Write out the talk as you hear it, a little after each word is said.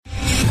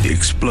The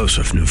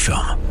explosive new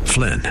film,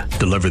 Flynn,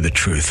 deliver the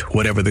truth,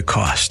 whatever the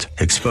cost,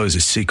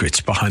 exposes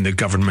secrets behind the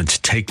government's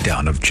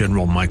takedown of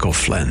General Michael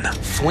Flynn.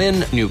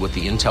 Flynn knew what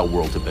the intel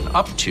world had been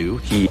up to.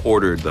 He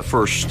ordered the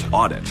first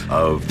audit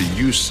of the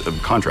use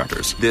of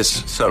contractors.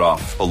 This set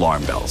off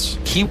alarm bells.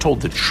 He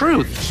told the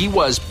truth. He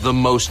was the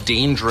most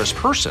dangerous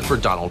person for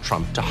Donald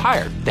Trump to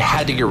hire. They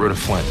had to get rid of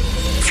Flynn.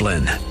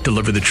 Flynn,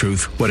 deliver the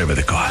truth, whatever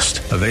the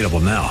cost. Available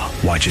now.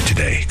 Watch it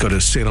today. Go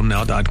to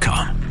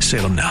salemnow.com.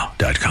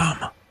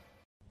 salemnow.com.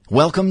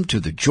 Welcome to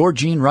the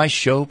Georgene Rice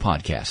Show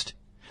podcast.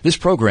 This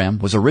program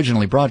was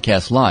originally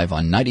broadcast live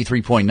on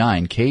 93.9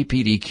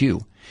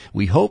 KPDQ.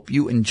 We hope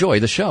you enjoy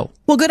the show.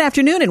 Well, good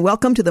afternoon and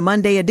welcome to the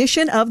Monday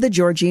edition of the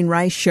Georgene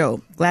Rice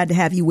Show. Glad to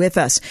have you with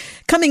us.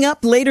 Coming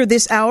up later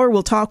this hour,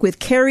 we'll talk with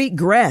Carrie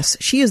Gress.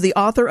 She is the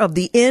author of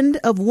The End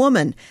of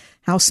Woman,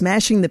 How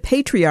Smashing the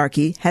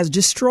Patriarchy Has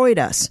Destroyed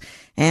Us.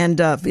 And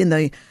in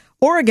the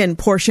Oregon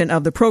portion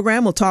of the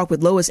program, we'll talk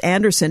with Lois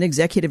Anderson,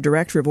 Executive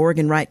Director of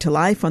Oregon Right to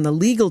Life, on the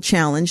legal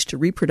challenge to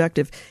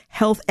Reproductive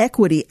Health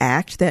Equity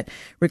Act that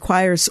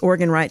requires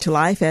Oregon Right to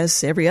Life,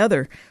 as every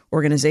other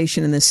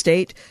organization in the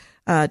state,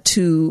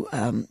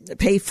 to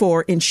pay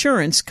for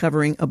insurance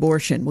covering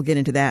abortion. We'll get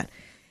into that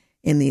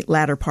in the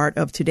latter part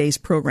of today's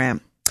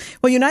program.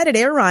 Well, United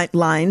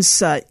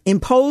Airlines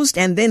imposed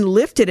and then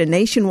lifted a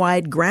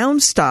nationwide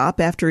ground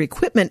stop after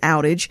equipment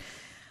outage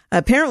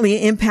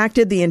apparently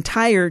impacted the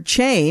entire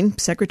chain.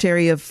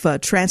 Secretary of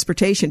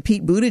Transportation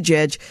Pete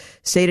Buttigieg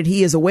stated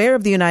he is aware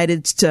of the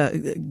United's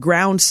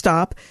ground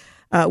stop,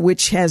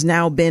 which has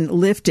now been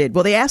lifted.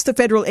 Well, they asked the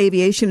Federal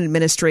Aviation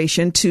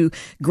Administration to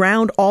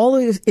ground all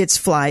of its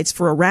flights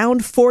for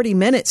around 40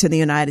 minutes in the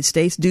United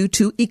States due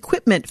to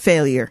equipment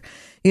failure.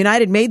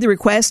 United made the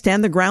request,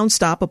 and the ground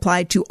stop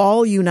applied to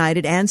all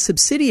United and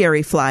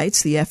subsidiary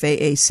flights, the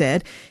FAA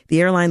said.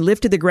 The airline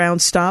lifted the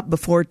ground stop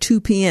before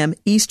 2 p.m.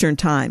 Eastern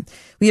Time.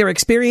 We are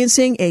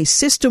experiencing a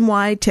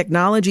system-wide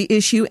technology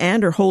issue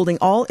and are holding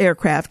all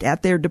aircraft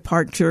at their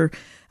departure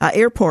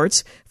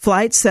airports.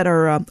 Flights that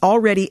are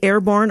already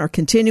airborne are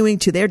continuing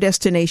to their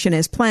destination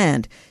as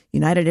planned.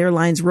 United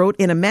Airlines wrote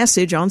in a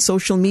message on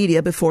social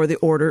media before the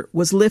order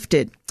was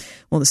lifted.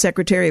 Well, the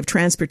Secretary of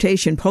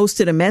Transportation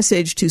posted a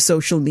message to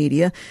social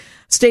media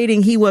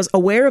stating he was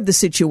aware of the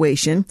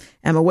situation.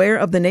 I'm aware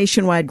of the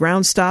nationwide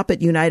ground stop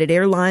at United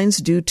Airlines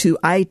due to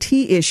IT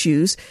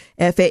issues.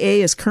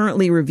 FAA is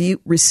currently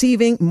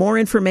receiving more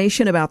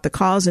information about the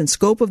cause and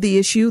scope of the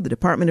issue. The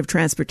Department of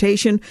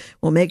Transportation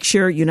will make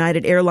sure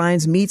United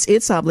Airlines meets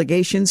its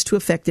obligations to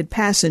affected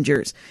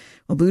passengers.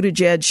 Well,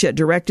 Buttigieg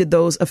directed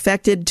those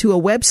affected to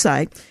a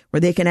website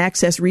where they can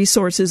access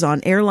resources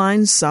on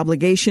airlines'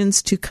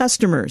 obligations to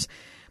customers.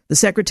 The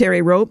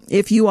secretary wrote,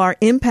 if you are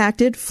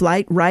impacted,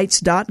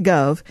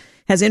 flightrights.gov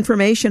has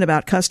information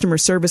about customer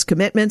service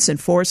commitments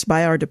enforced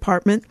by our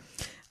department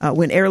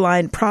when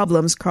airline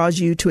problems cause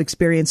you to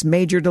experience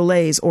major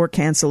delays or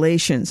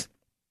cancellations.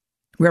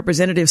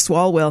 Representative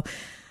Swalwell,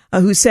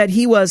 who said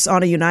he was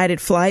on a United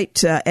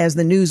flight as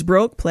the news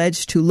broke,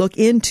 pledged to look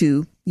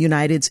into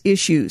United's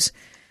issues.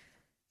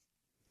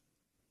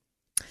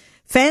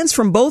 Fans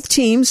from both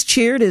teams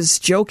cheered as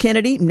Joe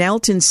Kennedy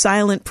knelt in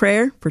silent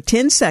prayer for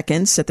 10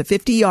 seconds at the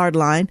 50-yard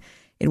line.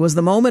 It was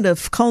the moment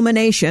of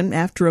culmination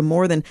after a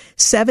more than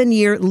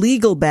 7-year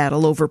legal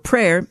battle over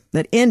prayer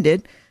that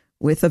ended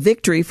with a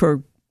victory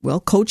for,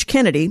 Coach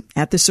Kennedy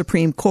at the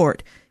Supreme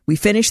Court. We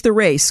finished the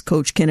race,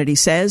 Coach Kennedy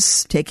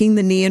says, taking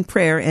the knee in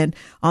prayer and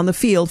on the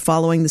field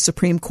following the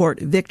Supreme Court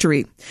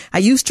victory. I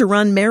used to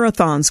run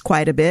marathons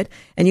quite a bit,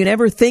 and you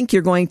never think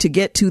you're going to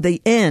get to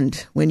the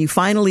end. When you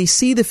finally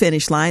see the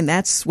finish line,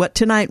 that's what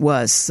tonight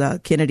was,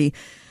 Kennedy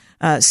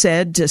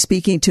said,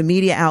 speaking to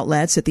media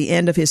outlets at the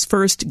end of his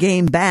first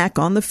game back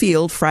on the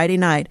field Friday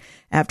night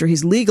after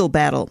his legal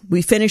battle.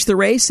 We finished the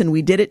race, and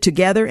we did it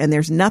together, and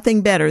there's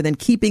nothing better than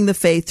keeping the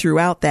faith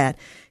throughout that,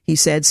 he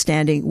said,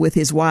 standing with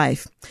his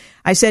wife.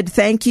 I said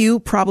thank you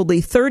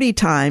probably 30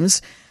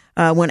 times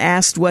when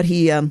asked what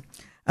he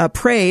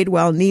prayed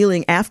while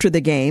kneeling after the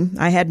game.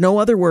 I had no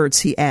other words,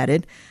 he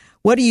added.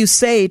 What do you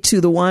say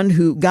to the one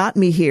who got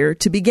me here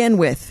to begin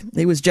with?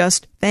 It was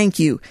just thank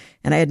you,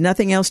 and I had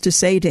nothing else to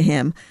say to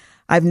him.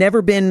 I've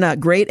never been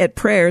great at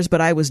prayers,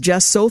 but I was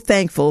just so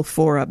thankful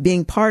for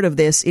being part of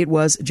this. It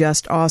was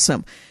just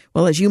awesome.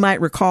 Well, as you might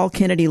recall,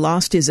 Kennedy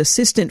lost his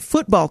assistant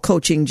football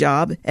coaching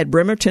job at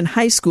Bremerton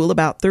High School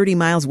about 30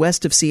 miles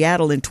west of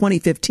Seattle in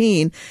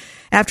 2015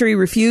 after he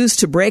refused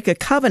to break a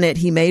covenant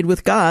he made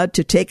with God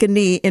to take a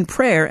knee in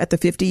prayer at the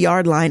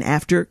 50-yard line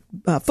after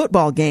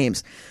football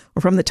games.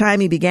 Well, from the time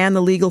he began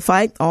the legal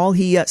fight, all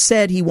he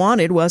said he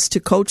wanted was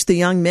to coach the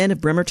young men of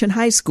Bremerton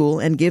High School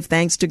and give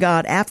thanks to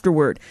God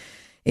afterward,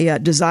 a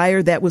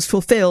desire that was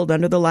fulfilled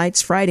under the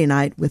lights Friday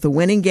night with a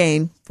winning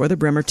game for the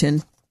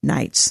Bremerton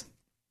Knights.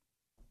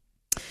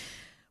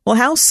 Well,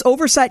 House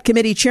Oversight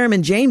Committee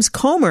Chairman James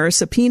Comer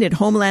subpoenaed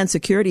Homeland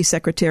Security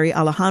Secretary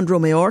Alejandro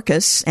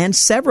Mayorkas and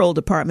several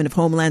Department of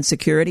Homeland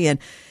Security and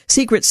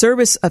Secret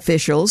Service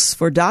officials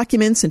for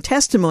documents and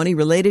testimony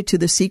related to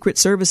the Secret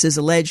Service's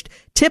alleged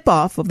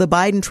tip-off of the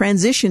Biden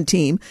transition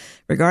team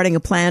regarding a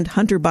planned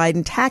Hunter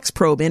Biden tax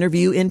probe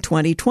interview in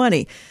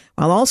 2020,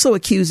 while also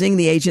accusing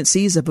the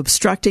agencies of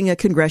obstructing a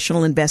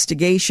congressional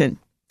investigation.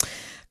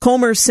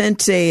 Comer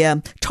sent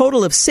a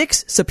total of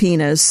 6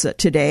 subpoenas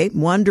today,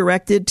 1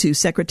 directed to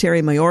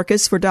Secretary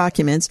Mayorkas for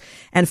documents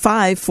and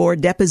 5 for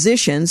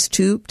depositions,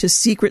 2 to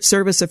Secret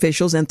Service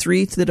officials and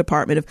 3 to the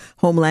Department of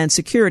Homeland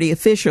Security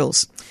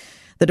officials.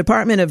 The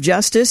Department of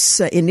Justice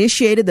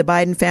initiated the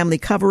Biden family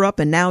cover-up,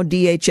 and now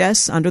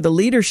DHS, under the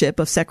leadership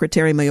of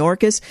Secretary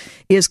Mayorkas,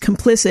 is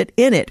complicit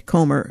in it,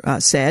 Comer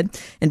said.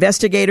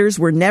 Investigators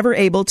were never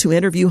able to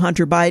interview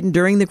Hunter Biden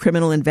during the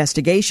criminal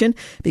investigation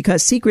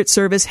because Secret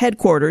Service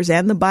headquarters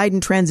and the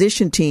Biden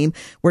transition team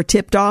were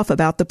tipped off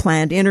about the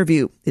planned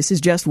interview. This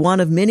is just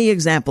one of many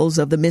examples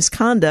of the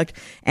misconduct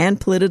and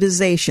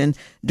politicization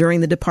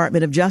during the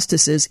Department of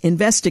Justice's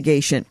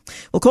investigation.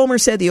 Well, Comer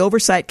said the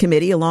Oversight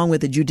Committee, along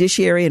with the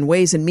Judiciary and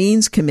Ways and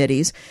Means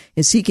committees,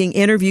 is seeking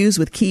interviews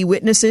with key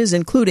witnesses,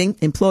 including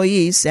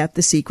employees at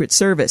the Secret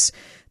Service.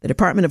 The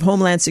Department of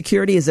Homeland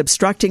Security is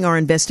obstructing our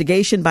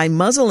investigation by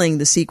muzzling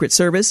the Secret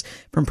Service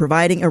from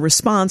providing a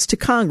response to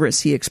Congress,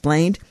 he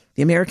explained.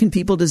 The American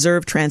people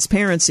deserve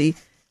transparency,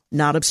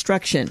 not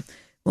obstruction.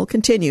 We'll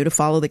continue to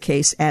follow the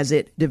case as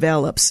it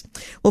develops.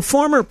 Well,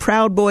 former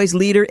Proud Boys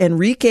leader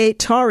Enrique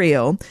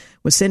Tarrio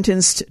was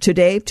sentenced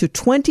today to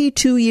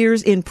 22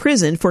 years in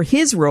prison for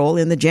his role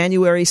in the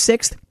January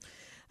 6th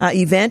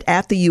event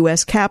at the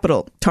U.S.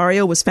 Capitol.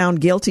 Tarrio was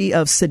found guilty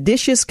of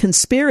seditious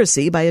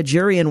conspiracy by a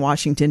jury in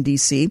Washington,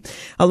 D.C.,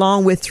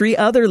 along with 3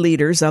 other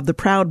leaders of the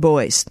Proud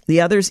Boys. The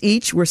others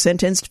each were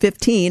sentenced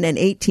 15 and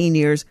 18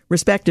 years,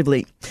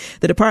 respectively.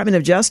 The Department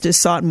of Justice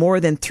sought more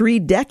than 3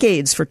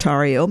 decades for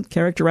Tarrio,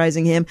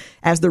 characterizing him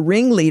as the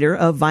ringleader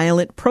of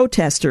violent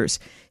protesters.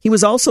 He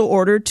was also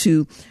ordered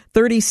to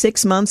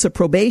 36 months of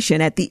probation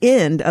at the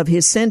end of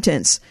his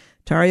sentence.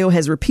 Tarrio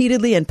has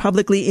repeatedly and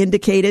publicly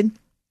indicated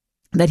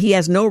that he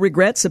has no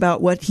regrets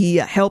about what he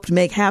helped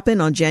make happen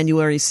on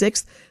January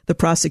 6th, the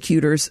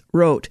prosecutors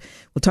wrote.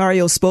 Well,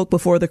 Tarrio spoke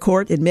before the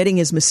court, admitting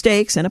his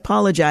mistakes and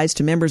apologized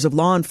to members of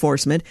law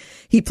enforcement.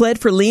 He pled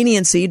for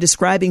leniency,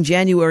 describing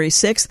January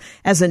 6th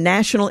as a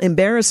national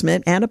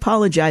embarrassment and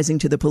apologizing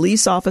to the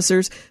police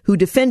officers who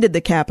defended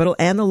the Capitol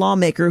and the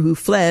lawmaker who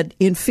fled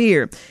in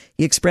fear.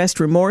 He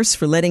expressed remorse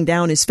for letting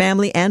down his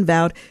family and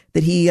vowed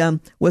that he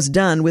was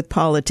done with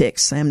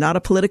politics. I am not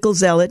a political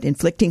zealot.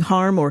 Inflicting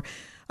harm or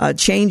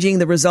changing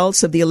the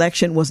results of the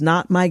election was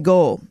not my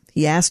goal.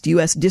 He asked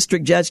U.S.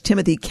 District Judge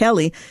Timothy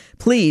Kelly,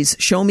 please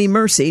show me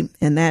mercy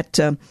and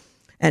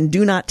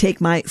do not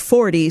take my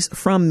 40s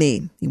from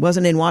me. He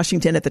wasn't in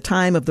Washington at the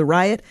time of the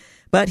riot,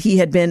 but he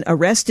had been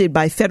arrested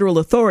by federal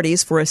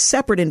authorities for a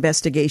separate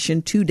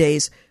investigation 2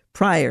 days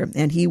prior,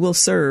 and he will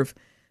serve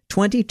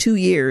 22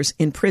 years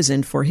in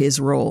prison for his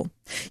role.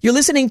 You're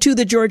listening to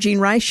The Georgene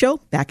Rice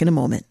Show. Back in a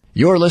moment.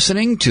 You're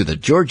listening to the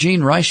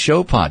Georgene Rice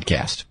Show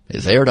podcast.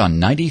 It's aired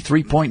on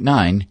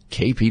 93.9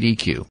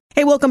 KPDQ.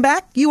 Hey, welcome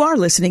back. You are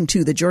listening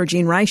to the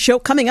Georgene Rice Show.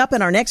 Coming up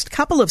in our next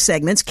couple of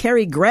segments,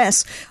 Carrie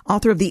Gress,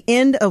 author of The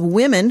End of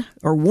Women,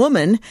 or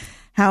Woman,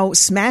 How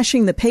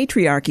Smashing the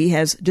Patriarchy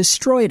Has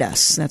Destroyed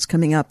Us. That's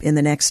coming up in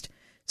the next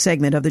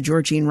segment of the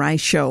Georgene Rice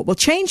Show. Well,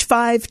 Change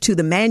 5 to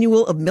the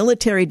Manual of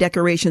Military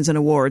Decorations and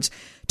Awards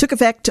took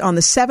effect on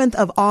the 7th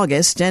of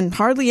August, and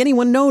hardly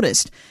anyone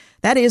noticed.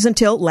 That is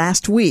until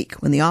last week,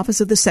 when the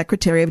Office of the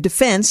Secretary of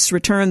Defense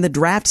returned the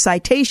draft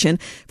citation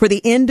for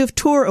the End of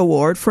Tour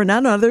Award for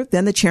none other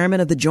than the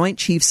chairman of the Joint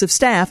Chiefs of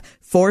Staff,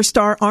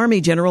 4-star Army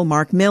General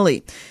Mark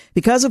Milley.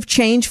 Because of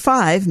Change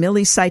 5,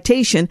 Milley's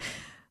citation,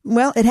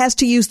 well, it has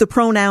to use the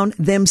pronoun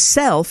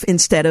themself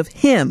instead of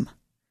him.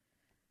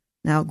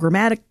 Now,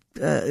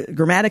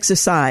 grammatics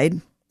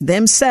aside,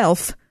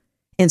 themself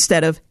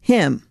instead of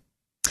him.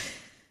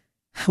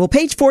 Well,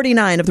 page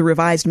 49 of the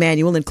revised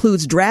manual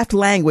includes draft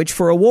language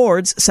for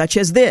awards such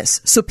as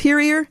this: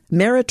 superior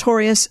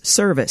meritorious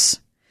service,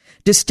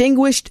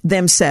 distinguished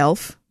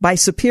themselves by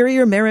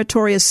superior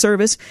meritorious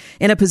service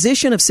in a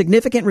position of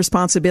significant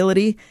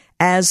responsibility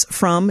as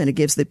from, and it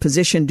gives the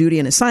position, duty,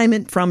 and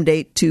assignment from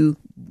date to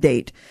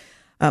date,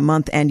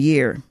 month and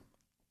year.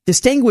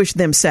 Distinguished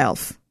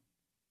themselves.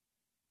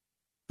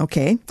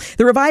 Okay.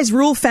 The revised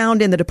rule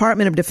found in the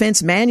Department of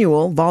Defense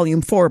Manual,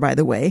 Volume 4, by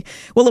the way,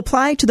 will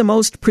apply to the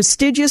most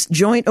prestigious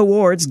joint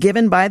awards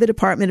given by the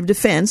Department of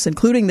Defense,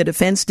 including the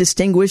Defense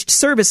Distinguished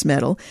Service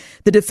Medal,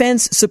 the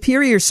Defense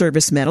Superior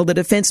Service Medal, the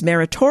Defense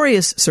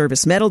Meritorious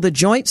Service Medal, the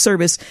Joint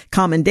Service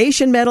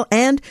Commendation Medal,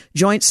 and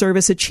Joint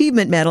Service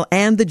Achievement Medal,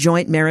 and the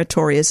Joint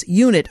Meritorious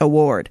Unit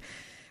Award.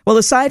 Well,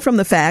 aside from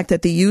the fact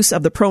that the use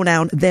of the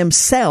pronoun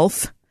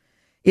themself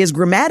is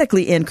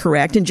grammatically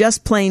incorrect and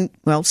just plain,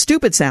 well,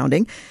 stupid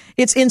sounding,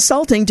 it's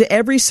insulting to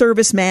every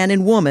serviceman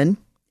and woman,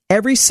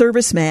 every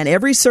serviceman,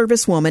 every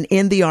servicewoman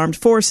in the armed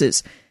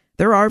forces.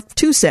 There are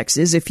two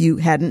sexes, if you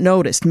hadn't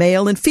noticed,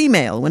 male and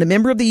female. When a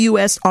member of the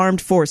U.S. Armed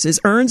Forces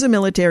earns a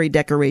military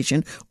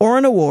decoration or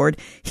an award,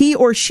 he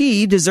or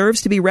she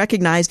deserves to be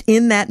recognized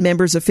in that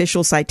member's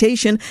official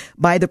citation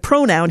by the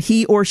pronoun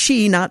he or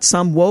she, not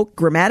some woke,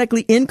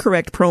 grammatically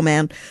incorrect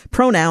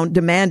pronoun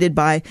demanded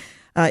by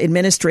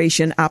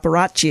administration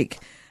apparatchik.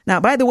 Now,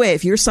 by the way,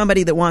 if you're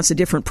somebody that wants a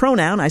different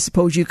pronoun, I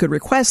suppose you could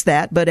request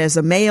that, but as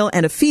a male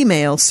and a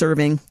female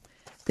serving,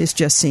 this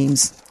just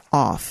seems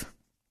off.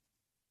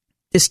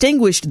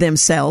 Distinguished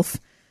themselves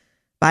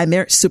by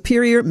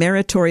superior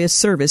meritorious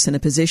service in a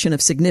position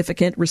of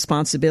significant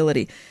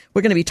responsibility.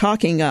 We're going to be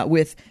talking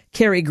with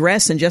Carrie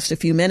Gress in just a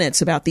few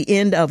minutes about the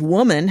end of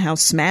woman, how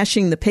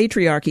smashing the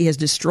patriarchy has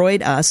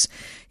destroyed us.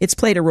 It's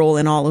played a role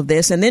in all of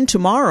this. And then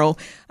tomorrow,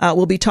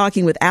 we'll be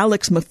talking with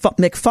Alex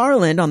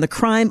McFarland on the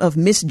crime of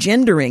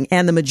misgendering.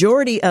 And the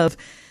majority of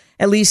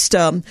at least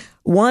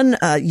one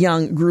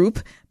young group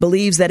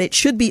believes that it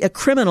should be a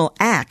criminal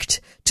act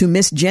to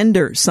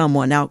misgender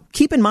someone. Now,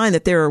 keep in mind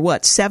that there are,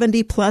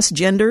 70 plus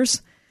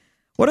genders?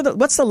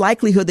 What's the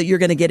likelihood that you're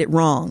going to get it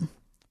wrong?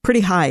 Pretty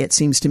high, it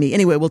seems to me.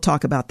 Anyway, we'll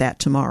talk about that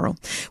tomorrow.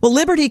 Well,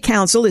 Liberty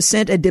Counsel has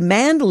sent a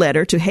demand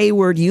letter to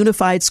Hayward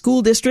Unified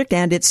School District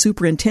and its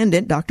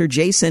superintendent, Dr.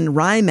 Jason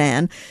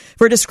Ryman,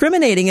 for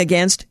discriminating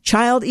against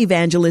Child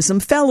Evangelism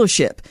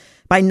Fellowship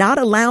by not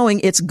allowing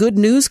its Good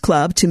News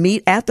Club to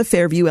meet at the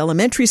Fairview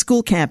Elementary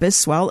School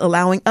campus while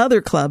allowing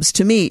other clubs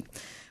to meet.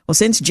 Well,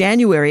 since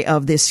January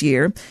of this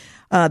year,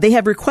 they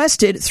have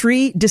requested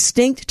 3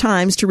 distinct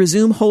times to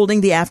resume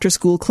holding the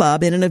after-school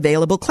club in an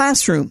available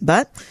classroom,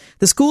 but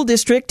the school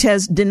district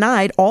has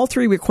denied all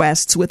 3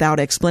 requests without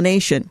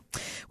explanation.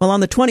 Well, on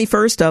the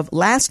 21st of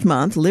last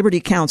month,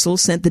 Liberty Counsel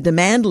sent the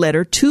demand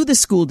letter to the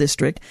school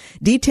district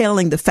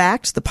detailing the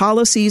facts, the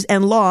policies,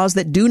 and laws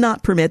that do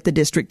not permit the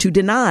district to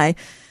deny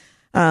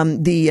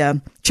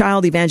the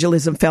Child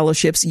Evangelism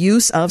Fellowship's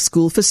use of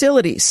school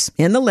facilities.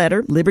 In the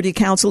letter, Liberty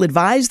Counsel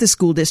advised the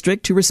school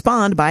district to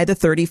respond by the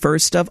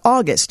 31st of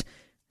August.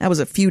 That was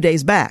a few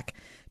days back,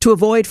 to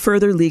avoid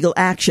further legal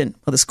action.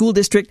 Well, the school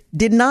district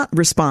did not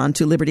respond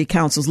to Liberty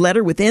Counsel's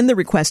letter within the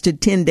requested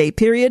 10-day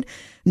period,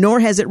 nor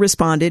has it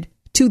responded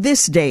to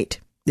this date.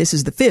 This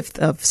is the 5th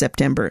of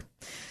September.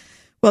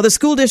 Well, the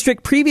school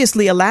district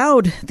previously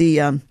allowed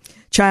the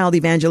Child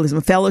Evangelism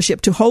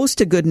Fellowship to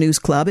host a Good News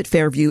Club at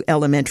Fairview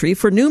Elementary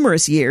for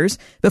numerous years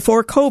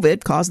before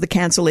COVID caused the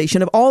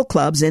cancellation of all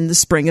clubs in the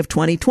spring of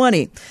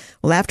 2020.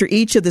 Well, after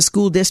each of the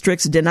school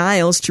district's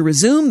denials to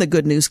resume the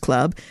Good News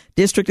Club,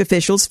 district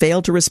officials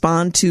failed to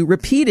respond to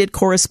repeated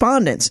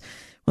correspondence.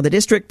 Well, the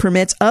district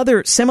permits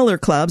other similar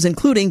clubs,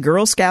 including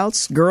Girl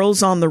Scouts,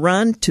 Girls on the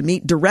Run, to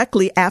meet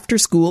directly after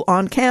school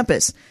on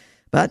campus,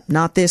 but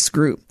not this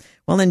group.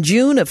 Well, in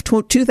June of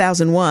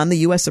 2001, the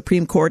U.S.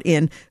 Supreme Court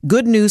in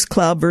Good News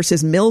Club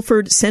versus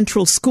Milford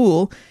Central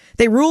School,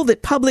 they ruled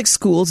that public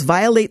schools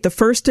violate the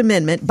First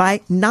Amendment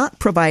by not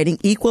providing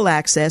equal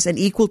access and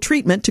equal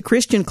treatment to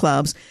Christian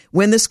clubs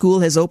when the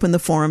school has opened the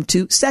forum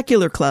to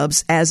secular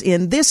clubs, as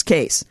in this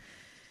case.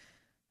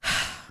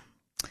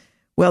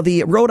 Well,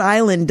 the Rhode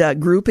Island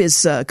group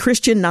is a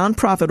Christian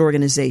nonprofit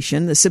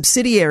organization, the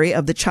subsidiary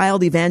of the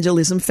Child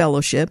Evangelism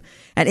Fellowship,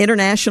 an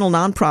international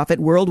nonprofit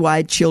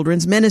worldwide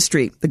children's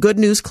ministry. The Good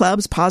News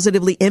Clubs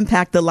positively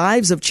impact the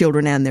lives of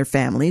children and their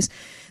families.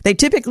 They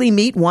typically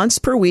meet once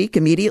per week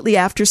immediately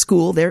after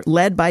school. They're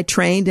led by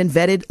trained and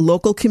vetted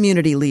local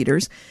community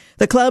leaders.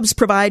 The clubs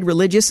provide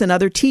religious and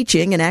other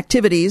teaching and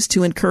activities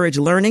to encourage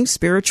learning,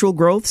 spiritual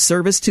growth,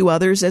 service to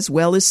others, as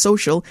well as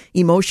social,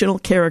 emotional,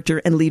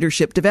 character, and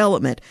leadership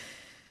development.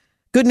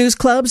 Good News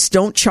Clubs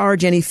don't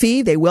charge any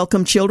fee. They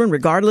welcome children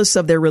regardless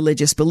of their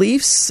religious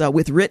beliefs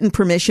with written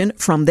permission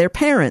from their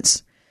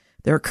parents.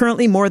 There are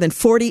currently more than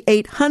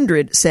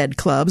 4,800 said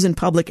clubs in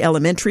public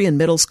elementary and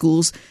middle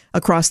schools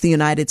across the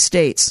United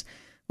States.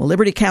 Well,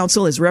 Liberty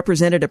Counsel has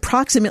represented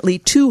approximately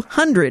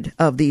 200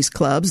 of these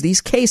clubs,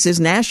 these cases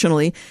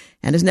nationally,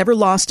 and has never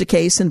lost a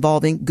case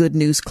involving Good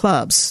News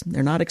Clubs.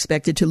 They're not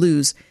expected to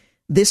lose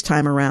this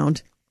time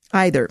around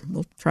either.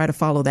 We'll try to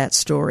follow that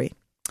story.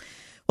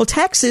 Well,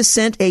 Texas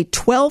sent a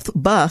 12th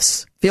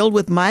bus filled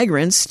with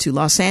migrants to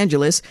Los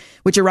Angeles,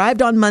 which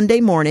arrived on Monday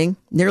morning,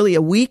 nearly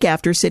a week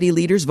after city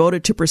leaders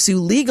voted to pursue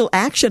legal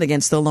action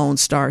against the Lone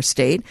Star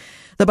State.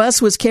 The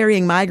bus was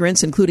carrying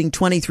migrants, including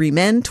 23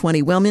 men,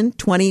 20 women,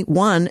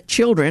 21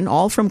 children,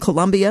 all from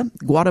Colombia,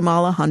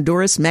 Guatemala,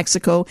 Honduras,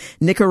 Mexico,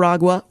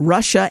 Nicaragua,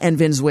 Russia, and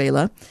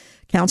Venezuela.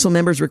 Council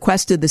members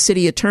requested the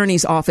city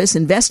attorney's office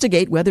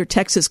investigate whether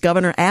Texas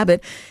Governor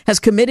Abbott has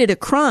committed a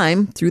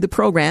crime through the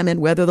program and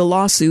whether the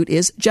lawsuit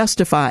is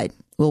justified.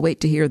 We'll wait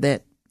to hear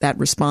that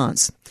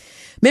response.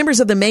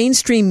 Members of the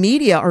mainstream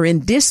media are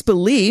in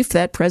disbelief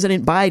that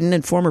President Biden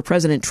and former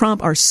President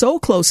Trump are so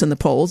close in the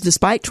polls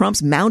despite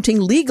Trump's mounting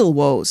legal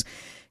woes.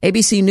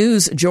 ABC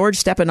News' George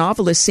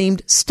Stephanopoulos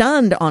seemed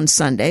stunned on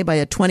Sunday by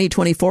a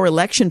 2024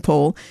 election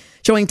poll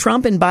showing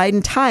Trump and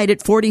Biden tied at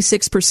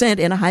 46%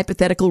 in a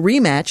hypothetical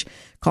rematch,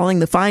 calling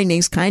the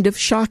findings kind of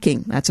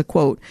shocking. That's a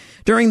quote.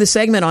 During the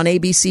segment on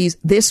ABC's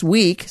This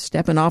Week,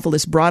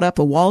 Stephanopoulos brought up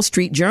a Wall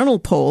Street Journal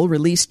poll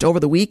released over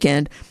the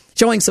weekend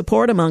showing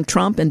support among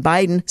Trump and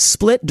Biden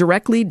split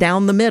directly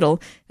down the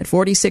middle at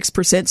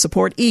 46%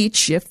 support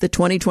each if the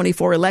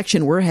 2024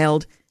 election were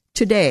held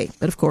today.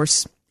 But of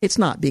course, it's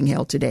not being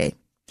held today.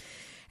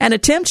 An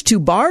attempt to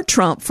bar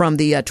Trump from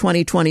the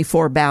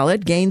 2024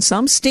 ballot gained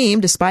some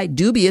steam despite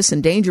dubious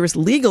and dangerous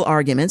legal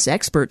arguments,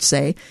 experts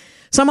say.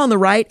 Some on the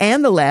right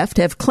and the left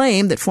have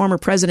claimed that former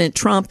President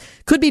Trump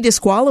could be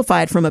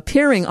disqualified from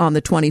appearing on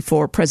the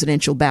 24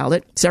 presidential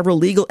ballot. Several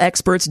legal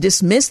experts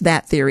dismissed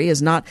that theory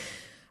as not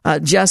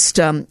just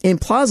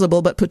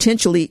implausible, but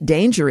potentially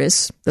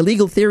dangerous. The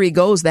legal theory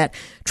goes that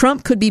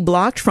Trump could be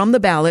blocked from the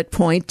ballot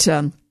point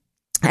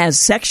as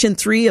Section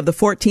 3 of the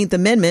 14th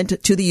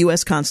Amendment to the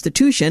U.S.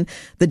 Constitution,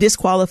 the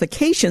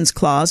disqualifications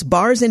clause,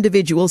 bars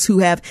individuals who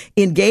have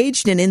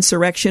engaged in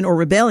insurrection or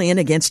rebellion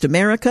against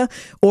America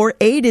or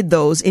aided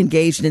those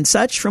engaged in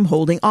such from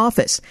holding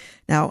office.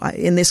 Now,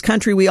 in this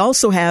country, we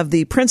also have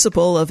the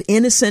principle of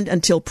innocent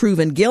until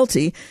proven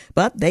guilty,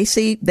 but they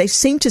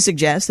seem to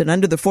suggest that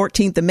under the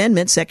 14th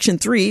Amendment, Section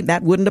 3,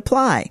 that wouldn't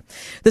apply.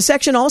 The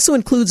section also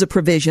includes a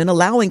provision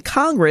allowing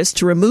Congress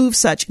to remove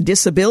such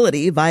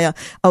disability via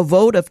a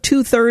vote of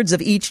 2/3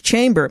 of each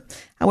chamber.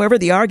 However,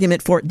 the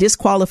argument for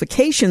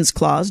disqualifications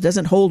clause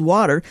doesn't hold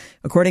water,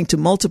 according to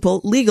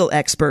multiple legal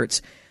experts.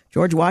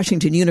 George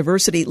Washington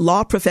University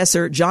law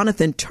professor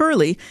Jonathan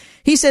Turley,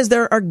 he says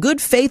there are good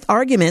faith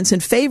arguments in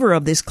favor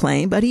of this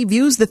claim, but he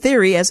views the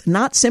theory as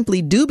not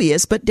simply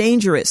dubious, but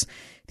dangerous.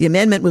 The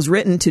amendment was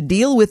written to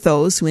deal with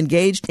those who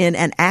engaged in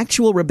an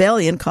actual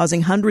rebellion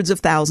causing hundreds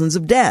of thousands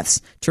of deaths,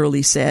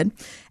 Turley said.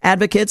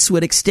 Advocates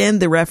would extend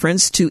the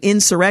reference to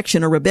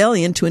insurrection or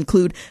rebellion to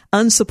include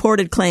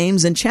unsupported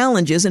claims and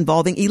challenges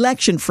involving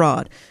election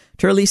fraud.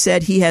 Turley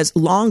said he has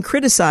long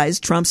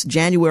criticized Trump's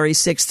January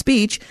 6th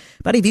speech,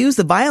 but he views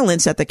the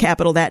violence at the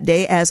Capitol that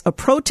day as a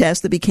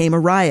protest that became a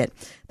riot.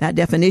 That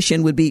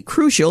definition would be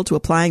crucial to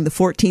applying the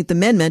 14th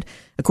Amendment,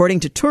 according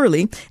to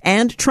Turley,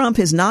 and Trump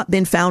has not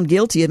been found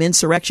guilty of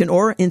insurrection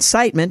or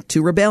incitement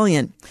to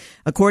rebellion.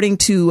 According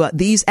to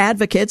these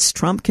advocates,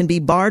 Trump can be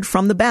barred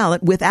from the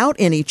ballot without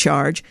any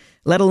charge,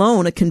 let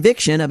alone a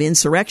conviction of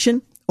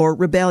insurrection or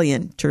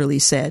rebellion, Turley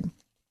said.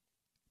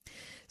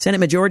 Senate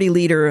Majority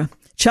Leader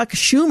Chuck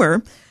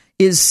Schumer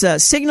is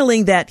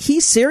signaling that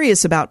he's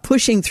serious about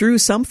pushing through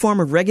some form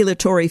of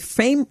regulatory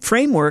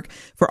framework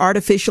for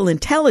artificial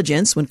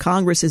intelligence when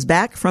Congress is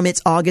back from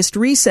its August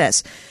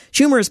recess.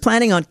 Schumer is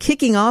planning on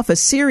kicking off a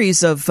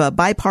series of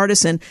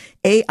bipartisan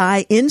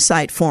AI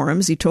insight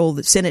forums, he told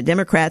the Senate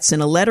Democrats in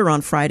a letter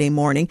on Friday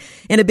morning,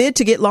 in a bid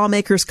to get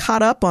lawmakers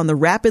caught up on the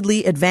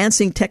rapidly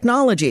advancing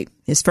technology.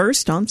 His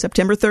first, on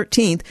September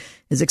 13th,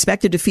 is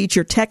expected to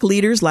feature tech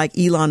leaders like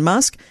Elon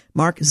Musk,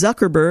 Mark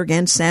Zuckerberg,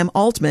 and Sam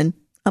Altman,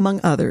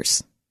 among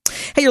others.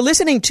 Hey, you're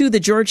listening to The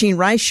Georgene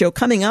Rice Show.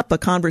 Coming up, a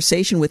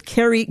conversation with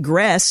Carrie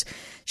Gress.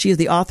 She is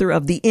the author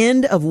of The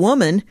End of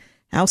Woman,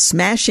 How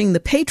Smashing the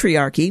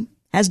Patriarchy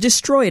Has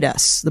Destroyed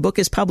Us. The book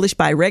is published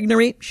by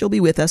Regnery. She'll be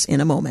with us in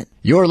a moment.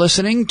 You're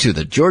listening to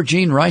The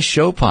Georgene Rice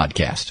Show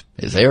podcast.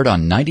 It's aired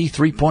on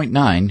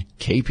 93.9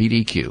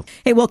 KPDQ.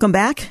 Hey, welcome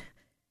back.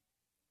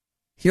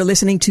 You're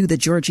listening to The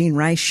Georgene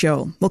Rice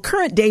Show. Well,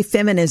 current day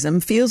feminism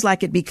feels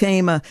like it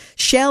became a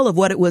shell of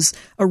what it was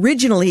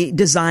originally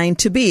designed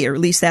to be, or at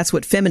least that's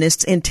what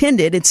feminists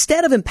intended.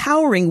 Instead of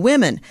empowering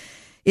women,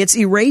 it's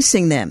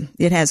erasing them.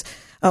 It has,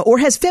 or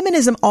has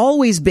feminism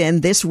always been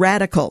this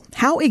radical?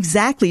 How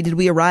exactly did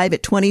we arrive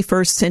at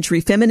 21st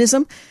century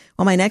feminism?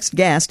 Well, my next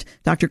guest,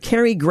 Dr.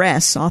 Carrie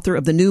Gress, author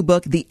of the new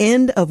book, The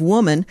End of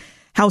Woman,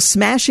 How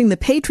Smashing the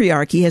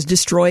Patriarchy Has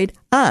Destroyed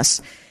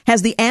Us,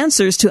 has the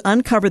answers to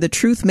uncover the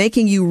truth,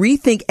 making you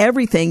rethink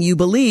everything you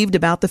believed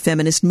about the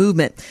feminist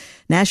movement.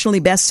 Nationally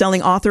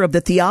best-selling author of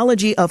the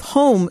Theology of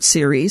Home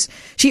series,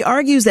 she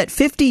argues that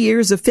 50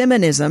 years of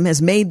feminism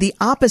has made the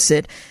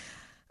opposite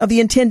of the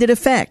intended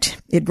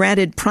effect. It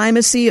granted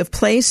primacy of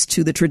place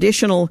to the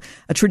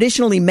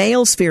traditionally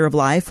male sphere of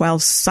life while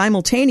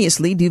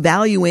simultaneously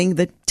devaluing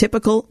the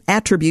typical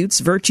attributes,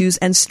 virtues,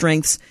 and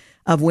strengths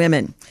of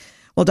women.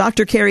 Well,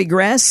 Dr. Carrie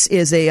Gress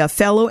is a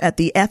fellow at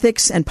the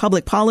Ethics and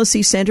Public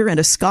Policy Center and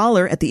a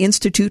scholar at the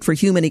Institute for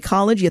Human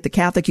Ecology at the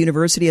Catholic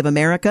University of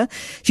America.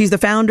 She's the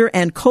founder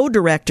and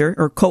co-editor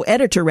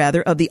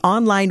of the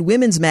online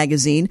women's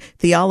magazine,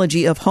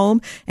 Theology of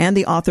Home, and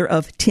the author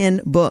of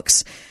 10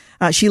 books.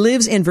 She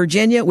lives in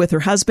Virginia with her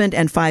husband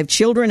and 5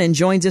 children and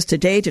joins us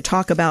today to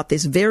talk about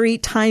this very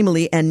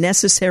timely and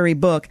necessary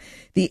book,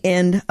 The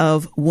End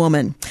of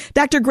Woman.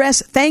 Dr.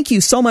 Gress, thank you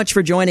so much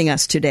for joining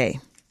us today.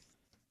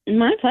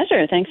 My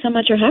pleasure. Thanks so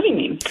much for having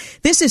me.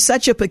 This is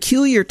such a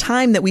peculiar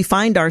time that we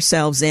find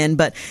ourselves in,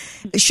 but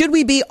should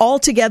we be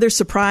altogether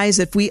surprised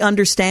if we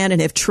understand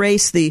and have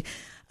traced the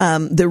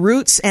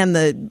roots and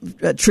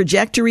the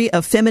trajectory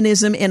of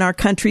feminism in our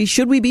country?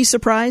 Should we be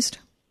surprised?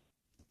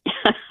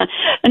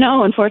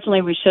 No,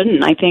 unfortunately, we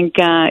shouldn't. I think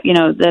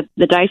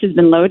the dice has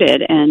been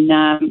loaded,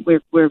 and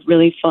we're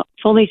really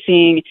fully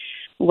seeing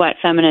what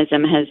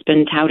feminism has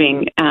been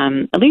touting,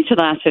 at least for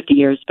the last 50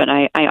 years. But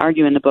I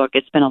argue in the book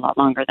it's been a lot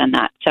longer than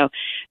that. So,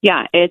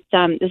 yeah,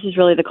 this is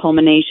really the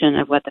culmination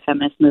of what the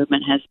feminist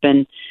movement has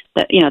been,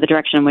 the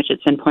direction in which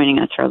it's been pointing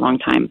us for a long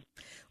time.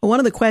 Well, one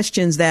of the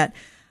questions that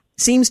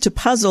seems to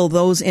puzzle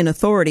those in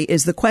authority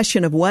is the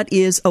question of what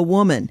is a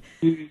woman.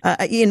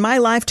 In my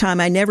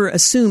lifetime, I never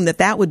assumed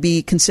that would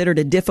be considered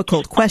a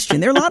difficult question.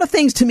 There are a lot of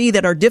things to me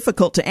that are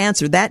difficult to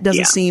answer. That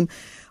doesn't seem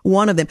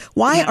one of them.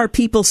 Why are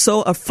people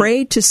so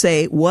afraid to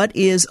say what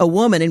is a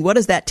woman, and what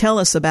does that tell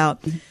us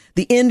about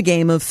the end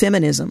game of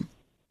feminism?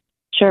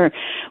 Sure.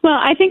 Well,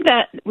 I think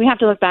that we have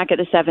to look back at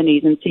the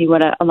 70s and see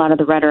what a lot of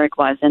the rhetoric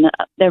was. And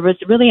there was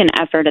really an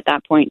effort at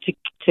that point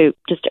to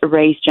just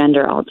erase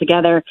gender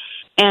altogether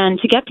and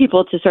to get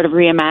people to sort of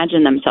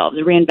reimagine themselves,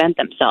 reinvent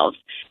themselves,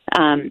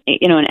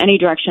 in any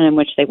direction in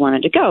which they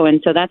wanted to go.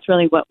 And so that's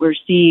really what we're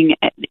seeing,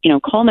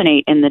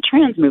 culminate in the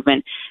trans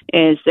movement,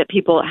 is that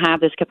people have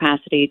this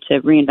capacity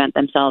to reinvent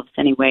themselves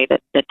any way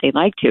that they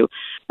like to.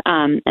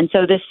 And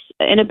so this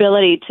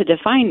inability to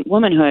define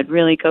womanhood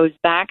really goes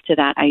back to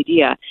that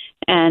idea.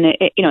 And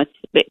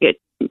it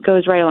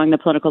goes right along the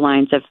political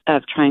lines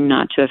of trying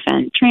not to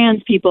offend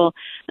trans people,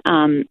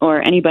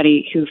 or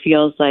anybody who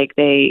feels like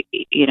they,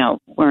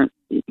 weren't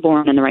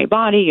born in the right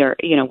body, or,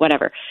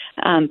 whatever.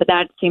 But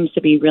that seems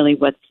to be really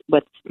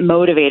what's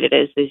motivated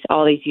is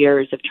all these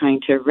years of trying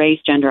to erase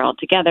gender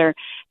altogether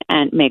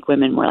and make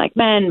women more like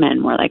men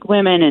more like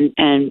women.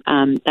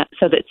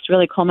 So that's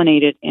really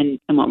culminated in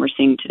what we're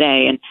seeing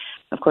today. And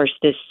of course,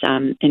 this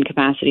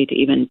incapacity to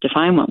even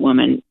define what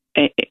woman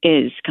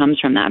comes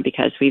from that,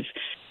 because we've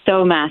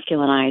so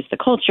masculinized the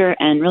culture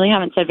and really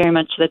haven't said very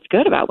much that's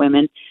good about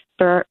women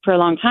for a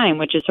long time,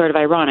 which is sort of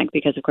ironic,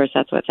 because of course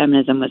that's what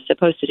feminism was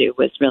supposed to do,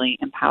 was really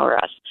empower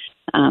us.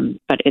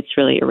 But it's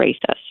really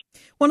erased us.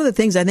 One of the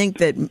things I think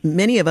that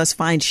many of us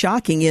find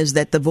shocking is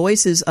that the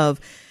voices of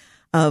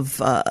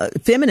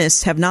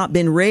feminists have not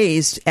been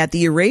raised at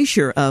the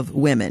erasure of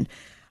women.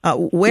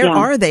 Where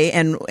are they,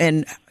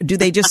 and do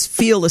they just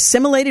feel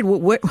assimilated?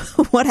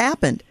 What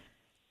happened?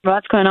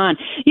 What's going on?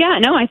 Yeah,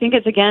 no, I think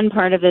it's, again,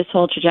 part of this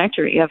whole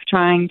trajectory of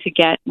trying to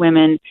get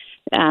women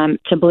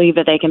to believe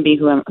that they can be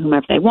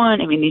whomever they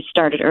want. I mean, these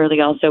started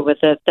early also with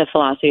the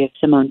philosophy of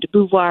Simone de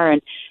Beauvoir,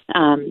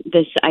 and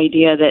this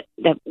idea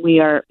that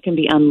we can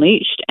be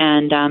unleashed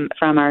and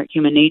from our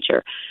human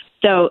nature.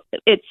 So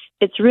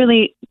it's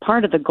really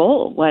part of the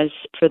goal was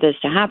for this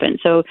to happen.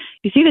 So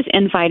you see this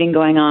infighting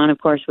going on, of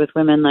course, with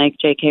women like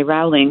J.K.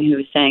 Rowling,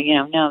 who's saying,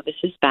 no, this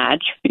is bad.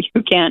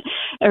 You can't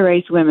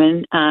erase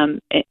women,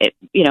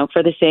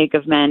 for the sake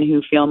of men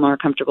who feel more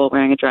comfortable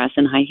wearing a dress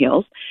and high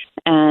heels.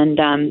 And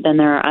then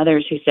there are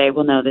others who say,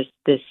 well, no,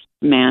 this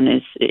man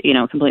is,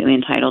 completely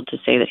entitled to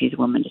say that he's a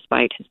woman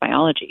despite his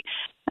biology.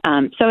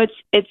 So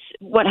it's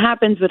what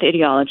happens with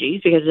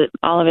ideologies, because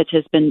all of it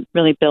has been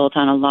really built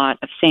on a lot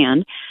of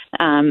sand,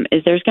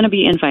 is there's going to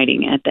be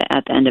infighting at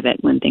the end of it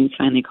when things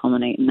finally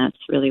culminate. And that's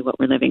really what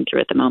we're living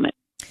through at the moment.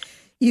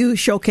 You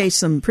showcase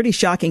some pretty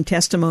shocking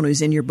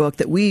testimonies in your book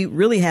that we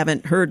really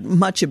haven't heard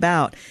much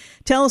about.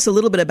 Tell us a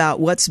little bit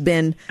about what's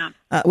been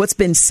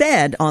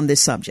said on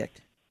this subject.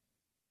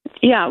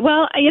 Yeah,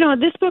 well,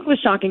 this book was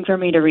shocking for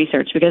me to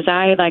research, because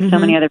I, like so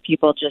many other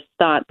people, just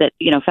thought that,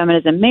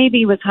 feminism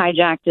maybe was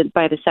hijacked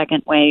by the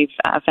second wave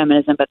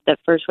feminism, but the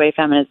first wave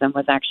feminism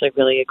was actually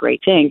really a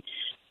great thing.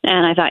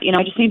 And I thought,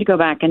 I just need to go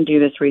back and do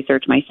this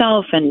research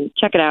myself and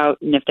check it out.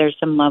 And if there's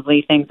some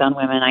lovely things on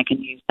women, I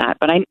can use that.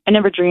 But I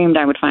never dreamed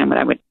I would find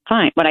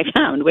what I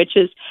found, which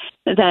is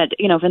that,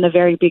 from the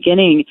very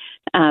beginning,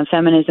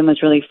 feminism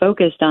was really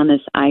focused on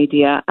this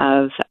idea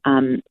of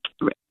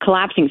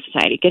collapsing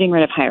society, getting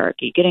rid of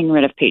hierarchy, getting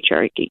rid of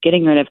patriarchy,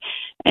 getting rid of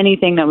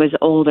anything that was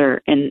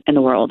older in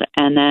the world.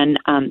 And then,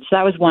 so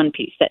that was one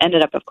piece that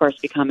ended up, of course,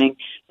 becoming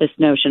this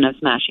notion of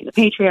smashing the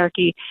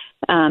patriarchy.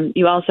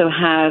 You also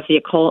have the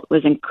occult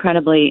was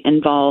incredibly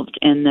involved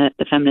in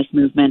the feminist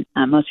movement.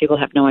 Most people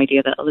have no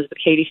idea that Elizabeth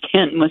Cady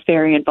Stanton was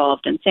very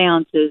involved in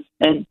seances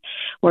and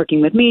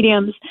working with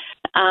mediums.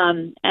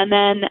 And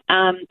then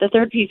the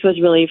third piece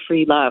was really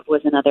free love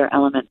was another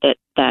element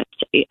that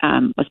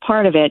was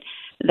part of it.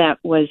 That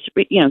was,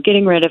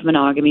 getting rid of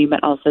monogamy,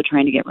 but also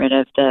trying to get rid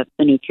of the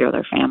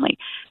nuclear family.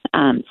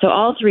 So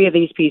all three of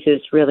these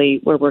pieces really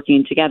were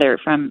working together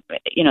from,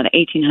 the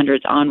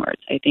 1800s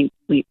onwards. I think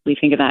we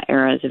think of that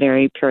era as a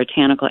very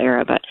puritanical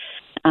era, but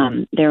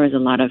there was a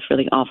lot of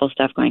really awful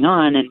stuff going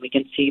on, and we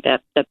can see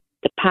that the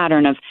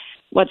pattern of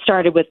what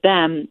started with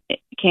them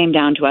came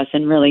down to us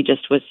and really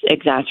just was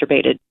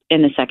exacerbated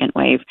in the second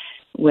wave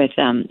with,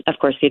 of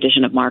course, the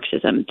addition of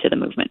Marxism to the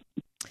movement.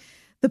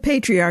 The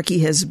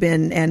patriarchy has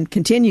been and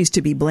continues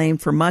to be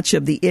blamed for much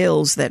of the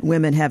ills that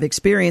women have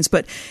experienced.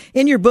 But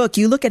in your book,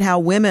 you look at how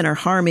women are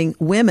harming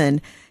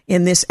women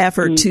in this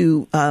effort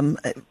to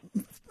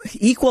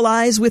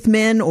equalize with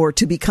men or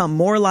to become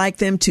more like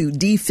them, to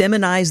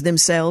defeminize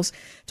themselves.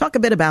 Talk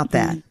a bit about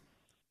that.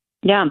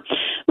 Yeah.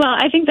 Well,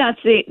 I think that's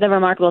the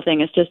remarkable thing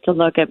is just to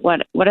look at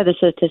what are the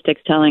statistics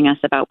telling us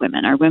about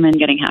women? Are women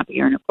getting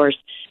happier? And of course,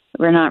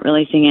 we're not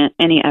really seeing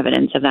any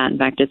evidence of that. In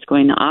fact, it's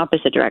going the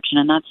opposite direction,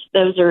 and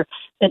those are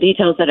the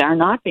details that are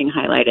not being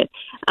highlighted.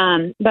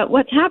 But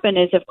what's happened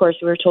is, of course,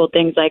 we were told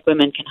things like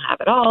women can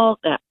have it all,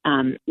 that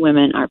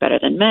women are better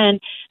than men.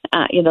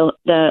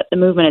 The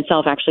movement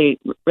itself actually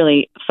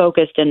really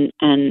focused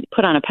and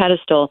put on a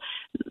pedestal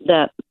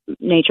the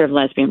nature of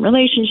lesbian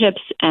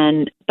relationships,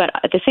 but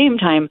at the same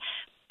time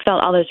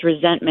felt all this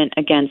resentment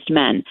against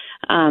men,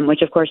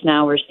 which of course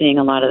now we're seeing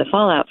a lot of the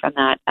fallout from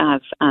that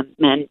of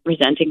men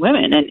resenting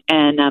women,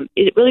 and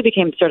it really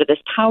became sort of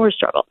this power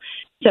struggle.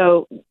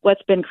 So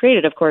what's been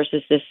created, of course,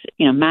 is this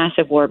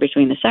massive war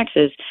between the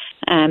sexes.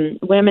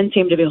 Women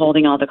seem to be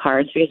holding all the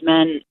cards because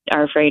men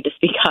are afraid to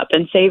speak up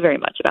and say very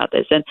much about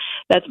this, and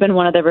that's been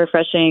one of the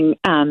refreshing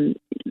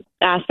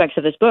aspects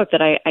of this book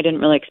that I didn't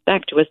really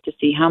expect, was to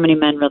see how many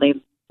men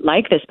really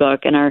like this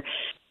book and are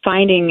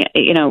finding,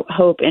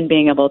 hope in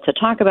being able to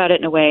talk about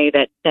it in a way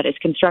that is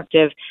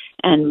constructive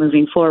and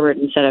moving forward,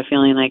 instead of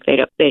feeling like they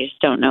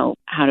just don't know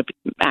how to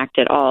act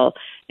at all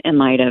in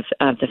light of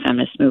the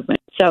feminist movement.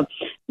 So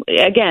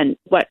again,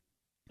 what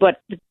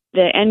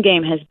the end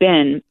game has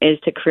been is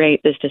to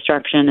create this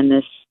destruction and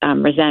this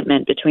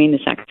resentment between the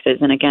sexes,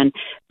 and again,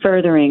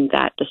 furthering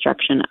that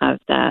destruction of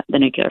the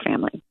nuclear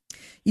family.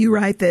 You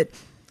write that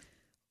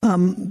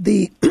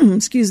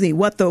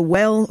what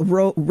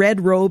the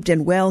red-robed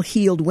and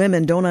well-heeled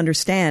women don't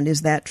understand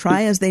is that,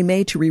 try as they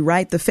may to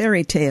rewrite the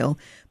fairy tale,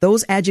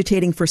 those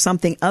agitating for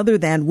something other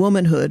than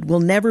womanhood will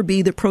never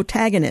be the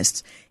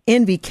protagonists.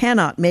 Envy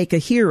cannot make a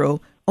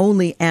hero,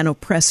 only an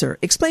oppressor.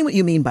 Explain what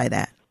you mean by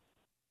that.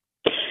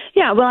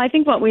 Yeah, well, I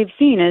think what we've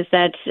seen is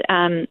that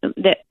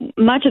that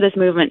much of this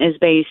movement is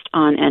based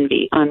on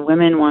envy, on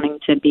women wanting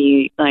to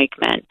be like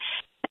men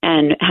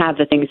and have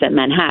the things that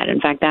men had. In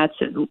fact, that's,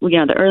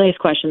 the earliest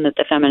question that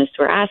the feminists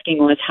were asking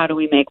was, how do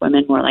we make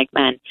women more like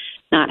men?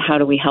 Not how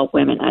do we help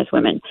women as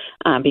women,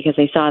 because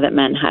they saw that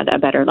men had a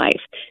better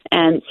life.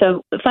 And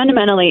so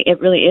fundamentally,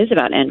 it really is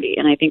about envy.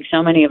 And I think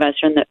so many of us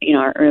from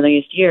our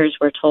earliest years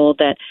were told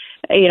that,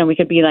 we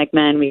could be like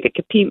men, we could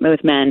compete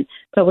with men,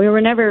 but we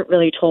were never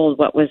really told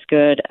what was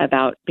good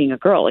about being a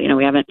girl.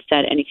 We haven't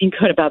said anything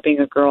good about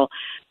being a girl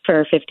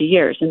for 50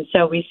 years. And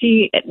so we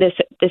see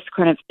this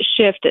kind of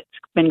shift that's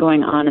been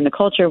going on in the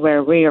culture,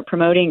 where we are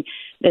promoting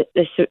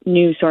this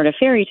new sort of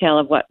fairy tale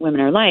of what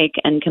women are like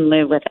and can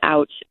live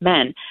without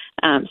men.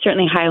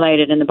 Certainly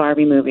highlighted in the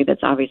Barbie movie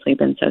that's obviously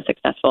been so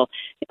successful.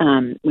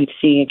 We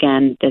see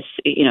again this,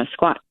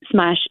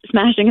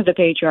 smashing of the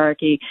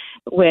patriarchy,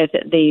 with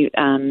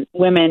the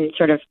women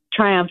sort of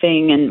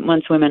triumphing, and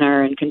once women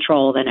are in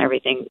control, then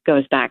everything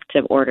goes back to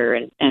order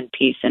and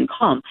peace and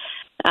calm.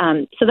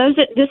 So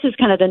this is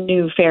kind of the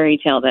new fairy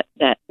tale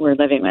that we're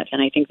living with,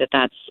 and I think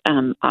that's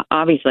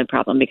obviously a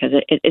problem, because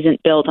it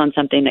isn't built on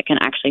something that can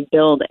actually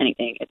build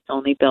anything. It's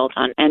only built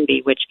on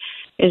envy, which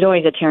is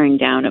always a tearing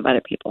down of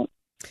other people.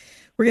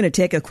 We're going to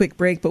take a quick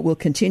break, but we'll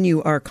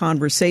continue our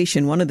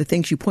conversation. One of the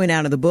things you point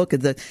out in the book is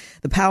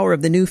the power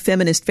of the new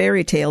feminist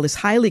fairy tale is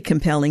highly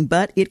compelling,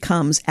 but it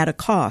comes at a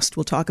cost.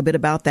 We'll talk a bit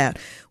about that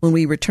when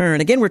we return.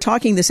 Again, we're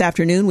talking this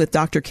afternoon with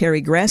Dr.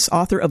 Carrie Gress,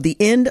 author of The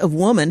End of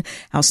Woman,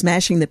 How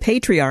Smashing the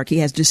Patriarchy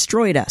Has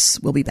Destroyed Us.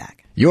 We'll be back.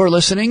 You're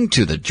listening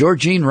to the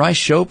Georgene Rice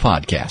Show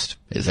podcast.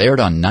 It's aired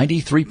on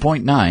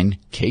 93.9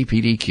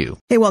 KPDQ.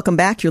 Hey, welcome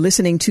back. You're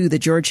listening to the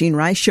Georgene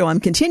Rice Show. I'm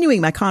continuing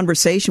my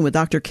conversation with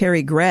Dr.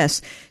 Carrie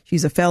Gress.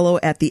 She's a fellow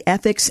at the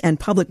Ethics and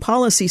Public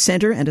Policy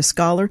Center and a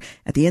scholar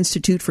at the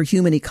Institute for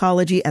Human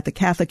Ecology at the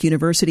Catholic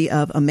University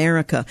of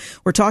America.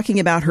 We're talking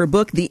about her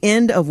book, The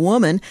End of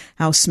Woman,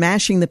 How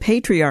Smashing the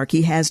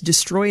Patriarchy Has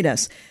Destroyed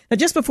Us. Now,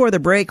 just before the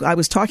break, I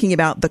was talking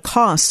about the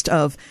cost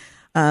of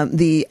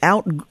the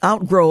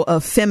outgrow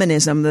of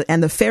feminism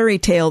and the fairy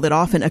tale that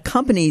often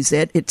accompanies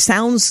it. It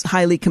sounds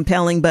highly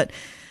compelling, but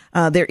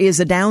there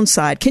is a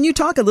downside. Can you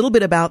talk a little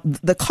bit about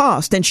the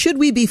cost? And should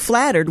we be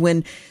flattered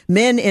when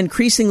men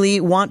increasingly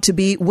want to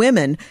be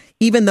women,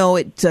 even though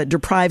it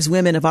deprives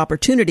women of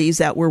opportunities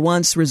that were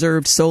once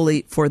reserved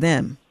solely for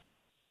them?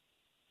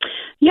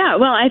 Yeah,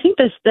 well, I think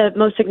the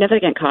most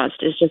significant cost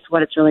is just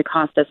what it's really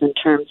cost us in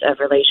terms of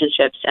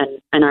relationships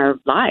and our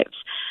lives.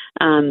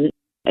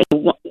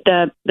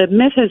 The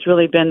myth has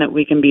really been that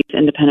we can be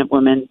independent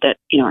women, that,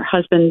 our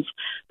husbands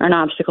are an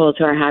obstacle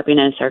to our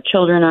happiness, our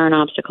children are an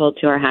obstacle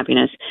to our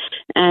happiness.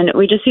 And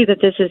we just see that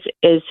this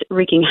is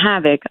wreaking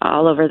havoc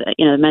all over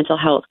the mental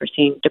health. We're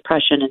seeing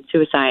depression and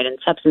suicide and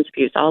substance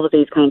abuse, all of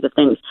these kinds of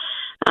things.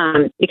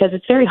 Because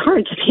it's very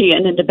hard to be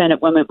an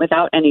independent woman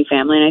without any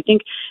family. And I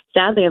think,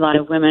 sadly, a lot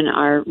of women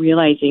are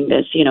realizing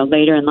this,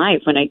 later in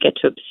life, when they get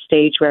to a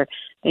stage where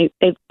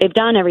they've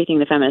done everything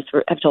the feminists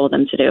have told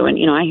them to do. And,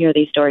 I hear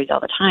these stories all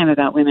the time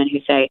about women who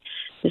say,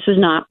 this is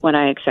not what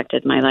I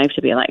expected my life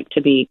to be like,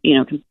 to be,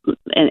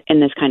 in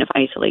this kind of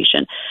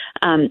isolation.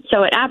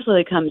 So it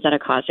absolutely comes at a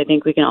cost. I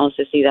think we can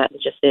also see that in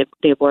just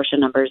the abortion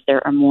numbers.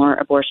 There are more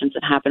abortions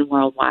that happen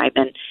worldwide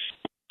than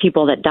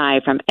people that die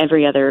from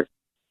every other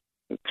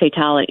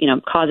fatality,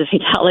 cause of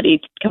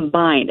fatality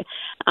combined.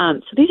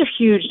 So these are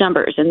huge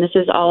numbers, and this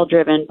is all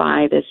driven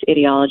by this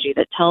ideology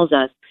that tells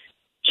us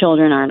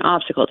children are an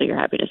obstacle to your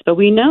happiness. But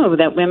we know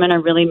that women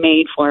are really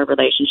made for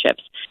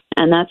relationships.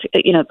 And that's,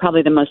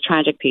 probably the most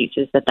tragic piece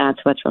is that that's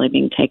what's really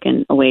being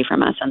taken away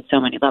from us on so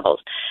many levels.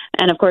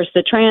 And of course,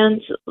 the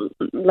trans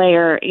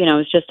layer,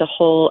 is just a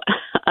whole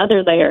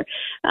other layer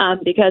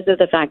because of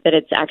the fact that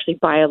it's actually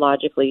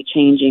biologically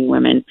changing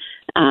women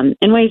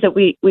in ways that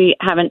we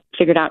haven't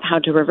figured out how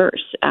to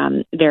reverse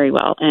very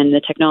well. And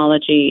the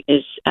technology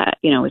is,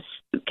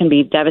 can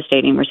be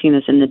devastating. We're seeing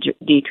this in the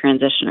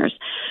detransitioners.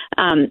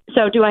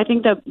 So do I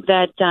think that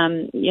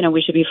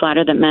we should be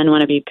flattered that men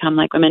want to become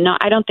like women? No,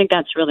 I don't think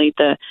that's really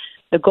the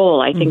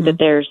goal. I think that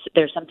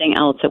there's something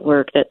else at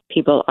work that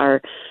people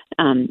are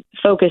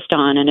focused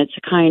on, and it's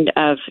a kind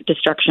of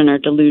destruction or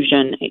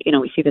delusion.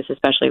 We see this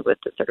especially with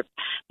the sort of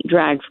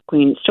drag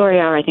queen story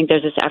hour. I think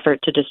there's this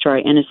effort to destroy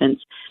innocence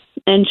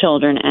in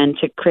children and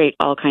to create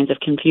all kinds of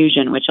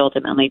confusion, which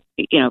ultimately,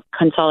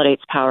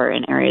 consolidates power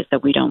in areas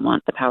that we don't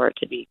want the power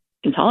to be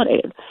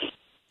consolidated.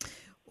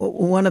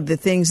 One of the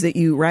things that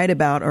you write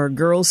about are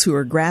girls who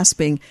are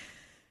grasping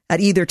at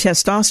either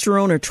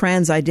testosterone or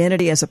trans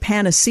identity as a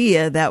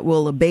panacea that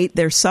will abate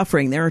their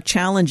suffering. There are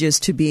challenges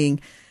to being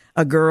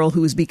a girl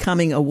who is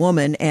becoming a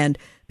woman, and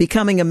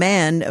becoming a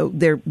man,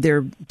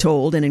 they're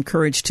told and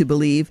encouraged to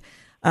believe,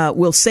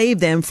 will save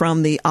them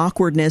from the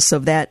awkwardness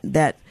of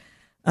that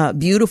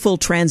beautiful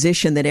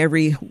transition that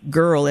every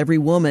girl, every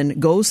woman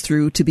goes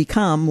through to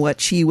become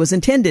what she was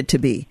intended to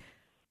be.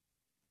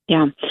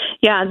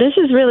 Yeah, this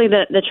is really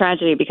the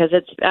tragedy, because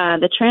it's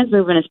the trans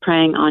movement is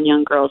preying on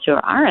young girls who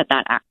are at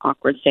that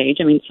awkward stage.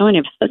 I mean, so many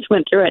of us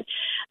went through it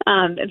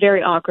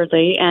very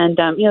awkwardly. And,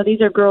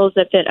 these are girls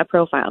that fit a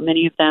profile.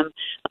 Many of them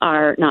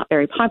are not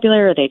very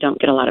popular, or they don't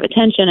get a lot of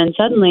attention. And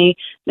suddenly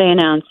they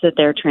announce that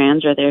they're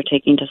trans or they're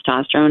taking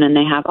testosterone, and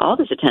they have all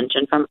this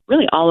attention from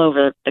really all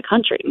over the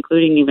country,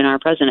 including even our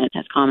president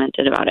has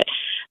commented about it.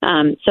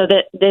 So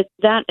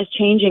that is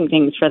changing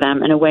things for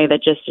them in a way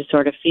that just is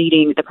sort of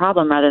feeding the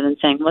problem rather than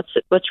saying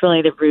what's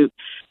really the root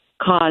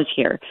cause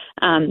here.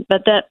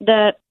 But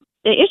the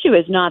issue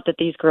is not that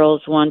these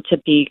girls want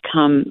to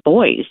become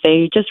boys.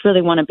 They just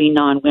really want to be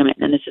non-women.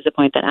 And this is a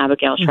point that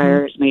Abigail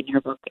Shrier has made in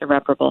her book,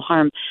 Irreparable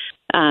Harm.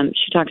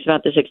 She talks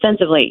about this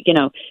extensively.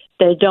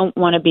 They don't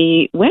want to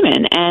be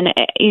women. And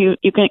you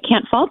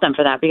can't fault them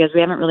for that, because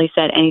we haven't really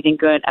said anything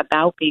good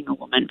about being a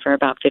woman for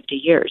about 50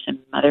 years. And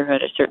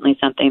motherhood is certainly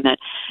something that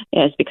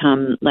has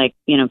become like,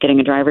 getting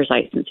a driver's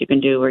license. You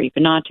can do or you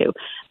can not do.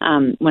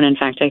 When in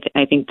fact,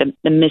 I think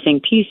the missing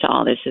piece to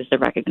all this is the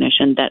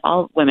recognition that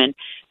all women,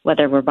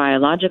 whether we're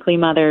biologically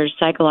mothers,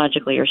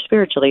 psychologically, or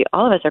spiritually,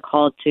 all of us are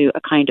called to a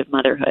kind of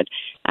motherhood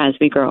as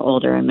we grow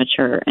older and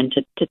mature, and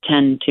to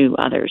tend to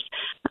others.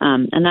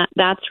 And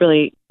that's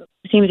really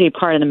seems to be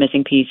part of the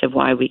missing piece of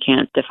why we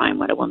can't define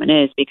what a woman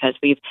is, because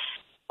we've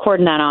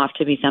cordoned that off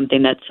to be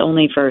something that's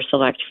only for a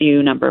select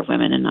few number of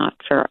women and not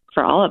for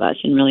all of us,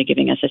 and really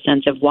giving us a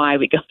sense of why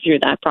we go through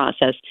that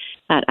process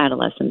at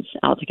adolescence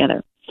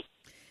altogether.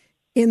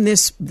 In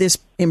this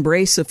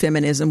embrace of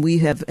feminism, we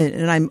have,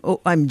 and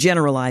I'm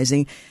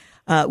generalizing,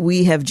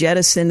 we have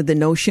jettisoned the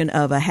notion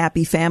of a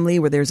happy family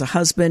where there's a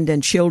husband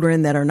and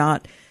children that are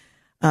not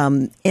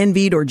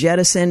envied or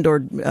jettisoned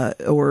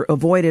or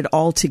avoided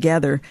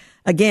altogether.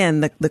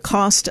 Again, the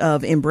cost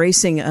of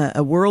embracing a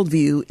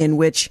worldview in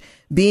which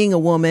being a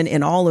woman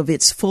in all of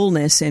its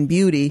fullness and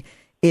beauty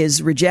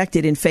is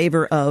rejected in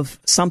favor of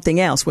something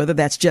else, whether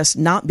that's just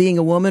not being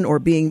a woman or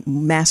being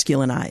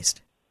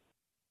masculinized.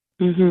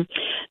 Mm-hmm.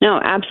 No,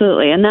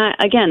 absolutely. And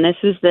that, again, this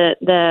is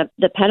the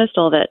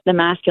pedestal that the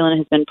masculine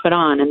has been put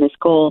on, and this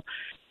goal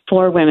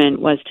for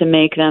women was to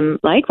make them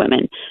like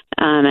women.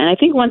 And I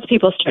think once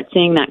people start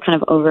seeing that kind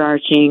of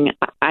overarching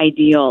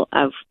ideal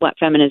of what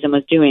feminism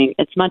was doing,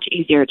 it's much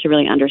easier to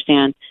really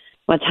understand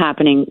what's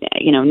happening,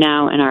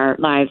 now in our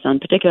lives on a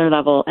particular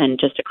level and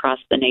just across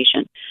the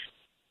nation.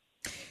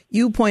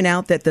 You point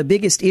out that the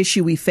biggest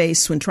issue we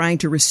face when trying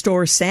to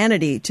restore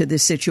sanity to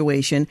this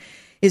situation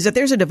is that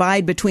there's a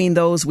divide between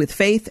those with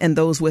faith and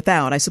those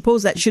without. I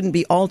suppose that shouldn't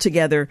be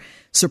altogether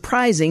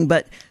surprising,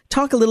 but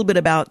talk a little bit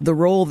about the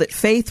role that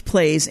faith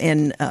plays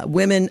in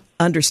women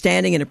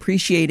understanding and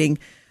appreciating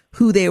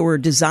who they were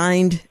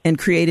designed and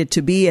created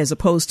to be, as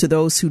opposed to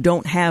those who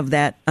don't have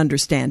that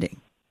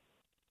understanding.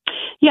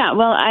 Yeah,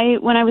 well,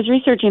 when I was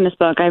researching this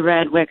book, I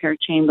read Wicker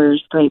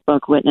Chambers' great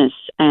book, Witness,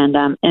 and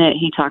in it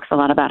he talks a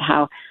lot about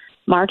how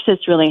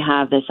Marxists really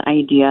have this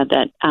idea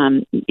that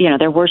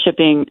they're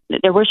worshiping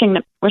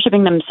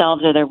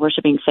themselves, or they're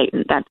worshiping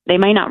Satan. That they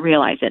may not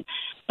realize it,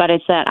 but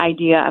it's that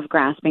idea of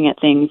grasping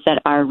at things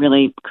that are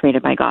really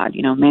created by God.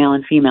 Male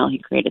and female, He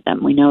created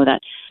them. We know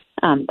that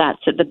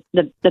that's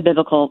the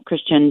biblical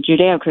Christian,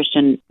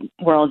 Judeo-Christian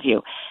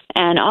worldview.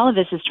 And all of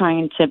this is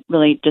trying to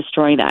really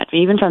destroy that.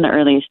 Even from the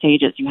earliest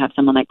stages, you have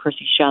someone like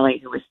Percy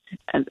Shelley, who was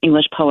an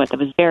English poet that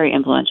was very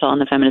influential in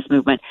the feminist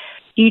movement.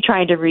 He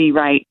tried to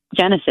rewrite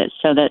Genesis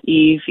so that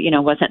Eve,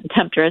 wasn't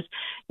temptress,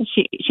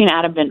 she and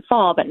Adam didn't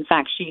fall, but in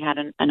fact she had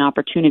an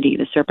opportunity.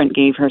 The serpent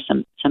gave her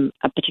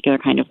a particular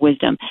kind of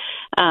wisdom.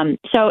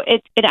 So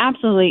it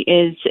absolutely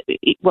is.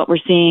 What we're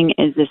seeing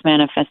is this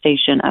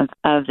manifestation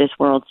of this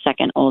world's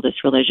second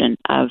oldest religion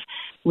of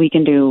we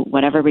can do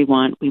whatever we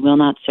want. We will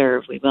not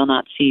serve. We will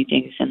not see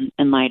things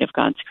in light of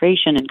God's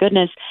creation and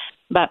goodness,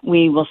 but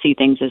we will see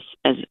things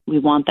as we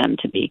want them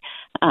to be.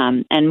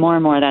 And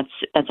more,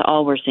 that's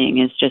all we're seeing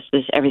is just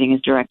this. Everything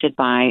is directed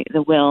by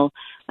the will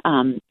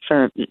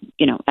for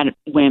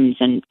whims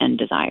and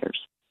desires.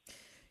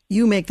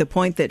 You make the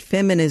point that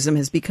feminism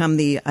has become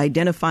the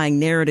identifying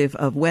narrative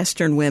of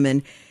Western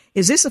women.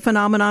 Is this a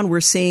phenomenon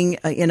we're seeing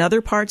in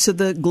other parts of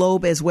the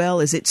globe as well?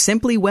 Is it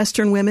simply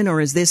Western women,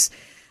 or is this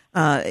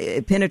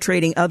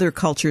penetrating other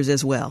cultures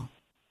as well?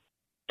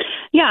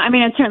 Yeah, I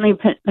mean, it's certainly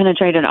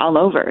penetrated all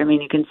over. I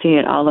mean, you can see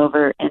it all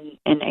over in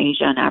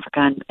Asia and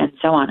Africa and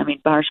so on. I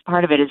mean,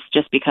 part of it is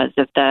just because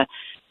of the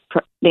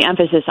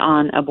emphasis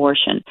on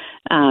abortion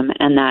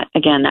and that,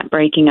 again, that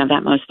breaking of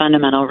that most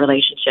fundamental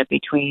relationship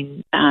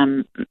between,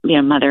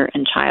 mother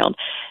and child.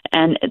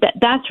 And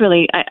that's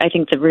really, I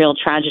think, the real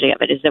tragedy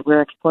of it is that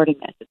we're exporting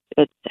this.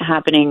 It's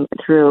happening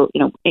through,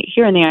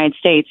 here in the United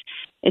States,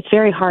 it's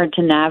very hard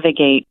to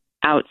navigate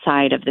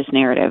outside of this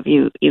narrative.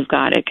 You've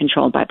got it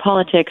controlled by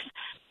politics,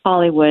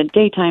 Hollywood,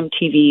 daytime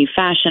TV,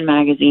 fashion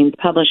magazines,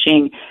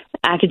 publishing,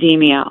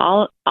 academia.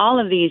 All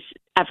of these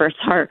efforts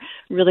are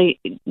really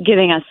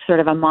giving us sort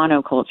of a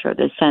monoculture,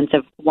 this sense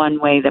of one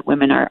way that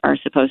women are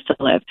supposed to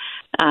live.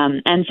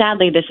 And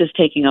sadly, this is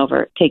taking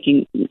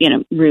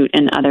root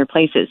in other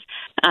places.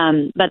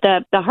 But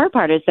the hard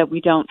part is that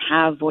we don't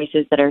have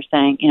voices that are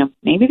saying,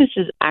 maybe this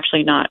is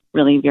actually not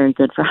really very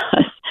good for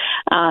us.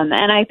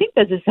 And I think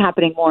this is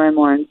happening more and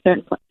more in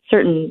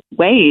certain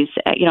ways.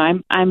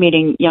 I'm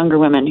meeting younger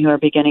women who are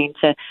beginning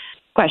to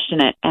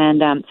question it.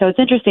 And so it's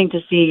interesting to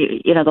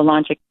see, the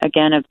launch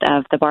again of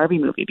the Barbie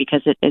movie,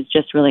 because it is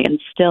just really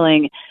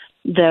instilling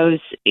those,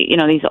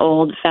 these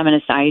old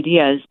feminist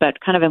ideas, but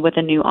kind of with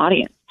a new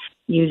audience,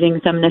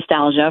 using some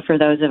nostalgia for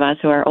those of us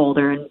who are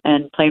older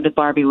and played with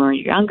Barbie when we were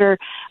younger,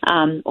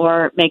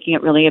 or making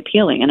it really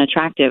appealing and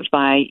attractive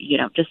by,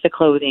 just the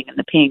clothing and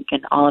the pink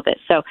and all of it.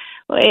 So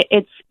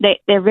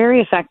they're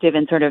very effective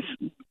in sort of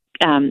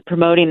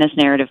promoting this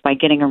narrative by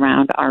getting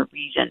around our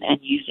reason and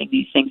using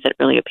these things that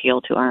really appeal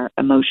to our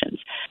emotions.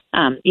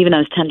 Even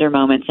those tender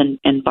moments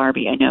in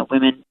Barbie, I know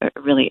women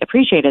really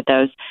appreciated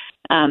those.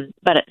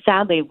 But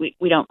sadly,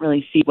 we don't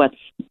really see what's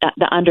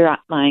the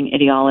underlying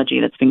ideology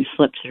that's being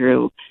slipped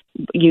through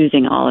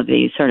using all of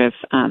these sort of,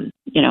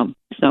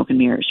 smoke and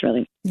mirrors,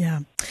 really.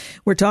 Yeah.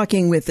 We're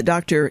talking with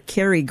Dr.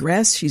 Carrie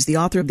Gress. She's the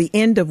author of The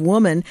End of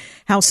Woman,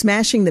 How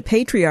Smashing the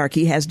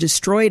Patriarchy Has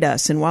Destroyed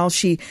Us. And while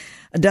she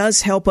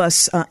does help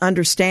us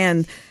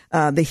understand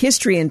the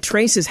history and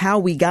traces how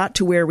we got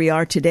to where we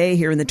are today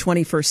here in the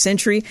 21st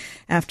century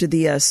after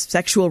the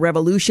sexual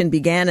revolution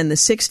began in the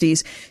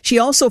 60s. She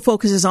also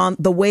focuses on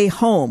the way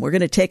home. We're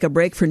going to take a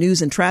break for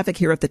news and traffic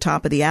here at the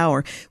top of the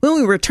hour. When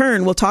we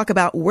return, we'll talk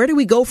about where do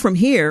we go from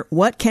here?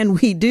 What can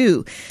we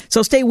do?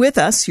 So stay with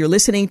us. You're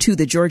listening to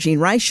The Georgene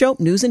Rice Show.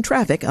 News and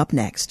traffic up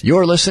next.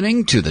 You're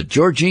listening to The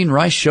Georgene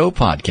Rice Show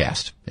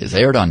podcast. It's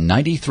aired on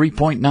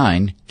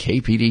 93.9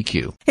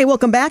 KPDQ. Hey,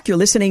 welcome back. You're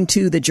listening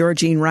to The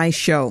Georgene Rice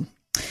Show.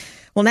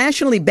 Well,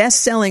 nationally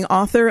best-selling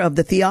author of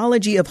the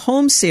Theology of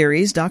Home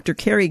series, Dr.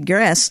 Carrie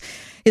Gress,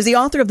 is the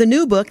author of the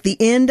new book, The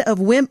End of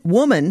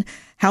Woman,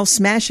 How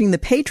Smashing the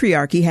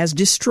Patriarchy Has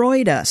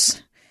Destroyed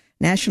Us.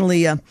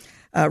 Nationally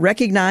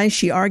recognized,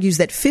 she argues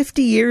that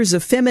 50 years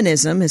of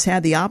feminism has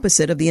had the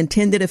opposite of the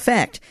intended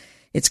effect.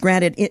 It's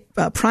granted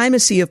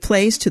primacy of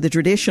place to the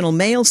traditional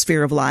male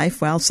sphere of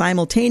life while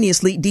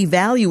simultaneously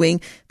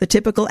devaluing the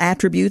typical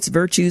attributes,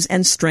 virtues,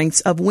 and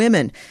strengths of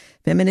women.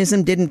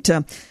 Feminism didn't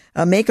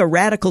make a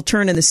radical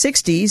turn in the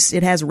 60s.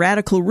 It has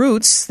radical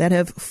roots that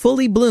have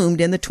fully bloomed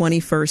in the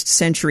 21st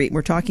century.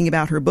 We're talking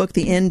about her book,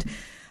 The End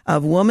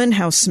of Woman,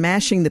 How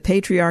Smashing the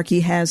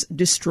Patriarchy Has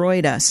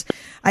Destroyed Us.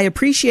 I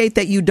appreciate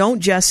that you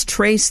don't just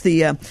trace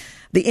the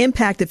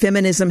impact that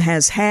feminism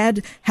has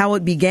had, how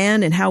it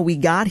began and how we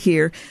got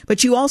here,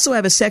 but you also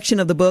have a section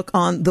of the book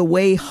on the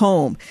way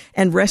home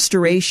and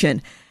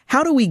restoration.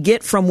 How do we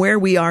get from where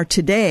we are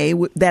today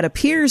that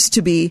appears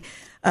to be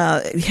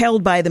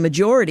held by the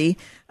majority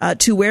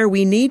to where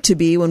we need to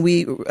be when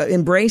we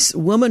embrace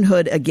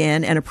womanhood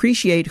again and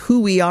appreciate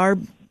who we are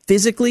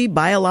physically,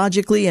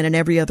 biologically, and in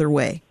every other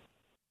way?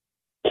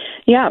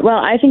 Yeah, well,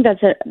 I think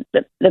that's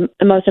the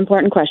most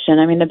important question.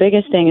 I mean, the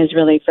biggest thing is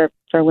really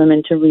for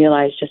women to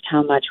realize just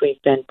how much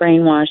we've been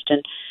brainwashed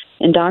and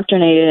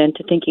indoctrinated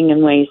into thinking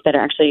in ways that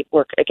actually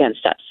work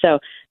against us. So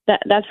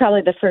that's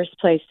probably the first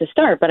place to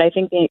start. But I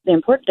think the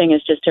important thing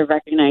is just to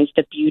recognize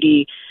the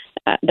beauty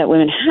that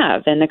women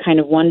have and the kind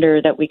of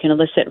wonder that we can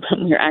elicit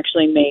when we're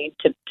actually made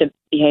to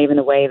behave in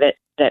the way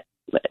that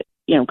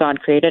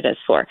God created us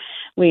for.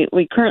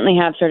 We currently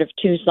have sort of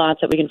two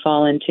slots that we can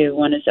fall into.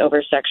 One is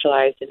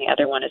over-sexualized and the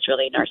other one is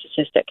really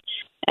narcissistic.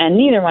 And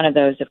neither one of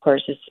those, of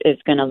course, is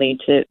going to lead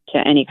to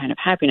any kind of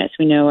happiness.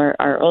 We know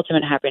our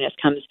ultimate happiness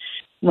comes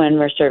when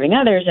we're serving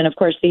others. And of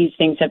course, these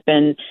things have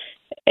been,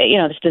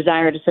 this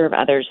desire to serve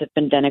others has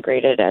been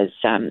denigrated as,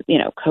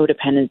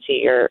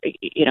 codependency or,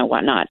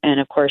 whatnot. And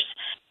of course,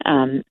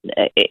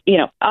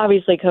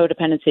 obviously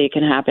codependency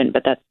can happen,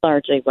 but that's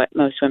largely what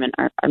most women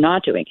are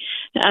not doing.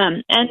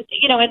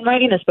 In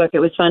writing this book, it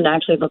was fun to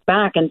actually look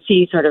back and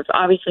see sort of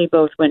obviously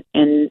both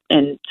in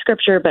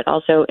scripture, but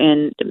also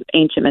in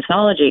ancient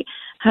mythology.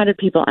 How did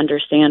people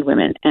understand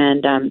women?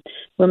 And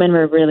women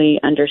were really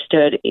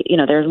understood.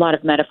 There's a lot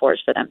of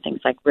metaphors for them, things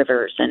like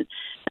rivers and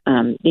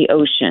the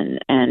ocean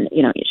and,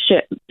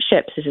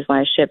 ships. This is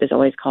why a ship is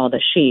always called a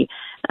she.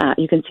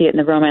 You can see it in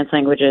the Romance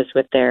languages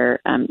with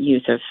their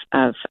use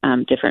of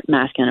different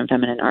masculine and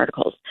feminine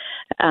articles.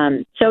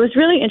 So it was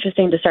really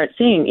interesting to start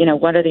seeing,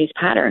 what are these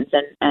patterns?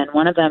 And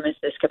one of them is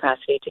this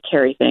capacity to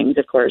carry things,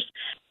 of course.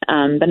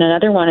 But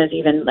another one is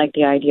even like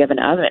the idea of an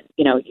oven.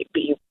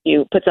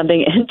 You put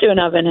something into an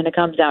oven and it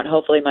comes out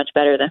hopefully much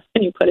better than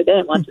when you put it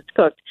in once it's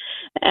cooked.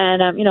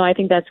 And, I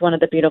think that's one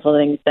of the beautiful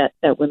things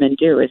that women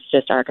do is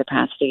just our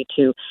capacity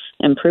to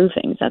improve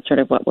things. That's sort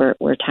of what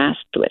we're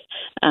tasked with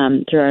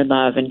through our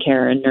love and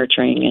care and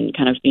nurturing and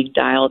kind of being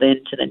dialed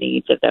into the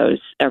needs of those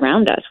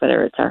around us,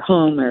 whether it's our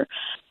home or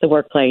the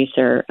workplace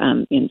or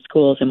in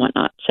schools and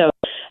whatnot. So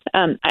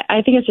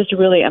I think it's just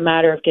really a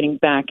matter of getting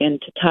back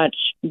into touch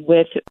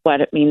with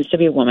what it means to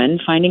be a woman,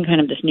 finding kind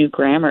of this new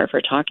grammar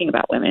for talking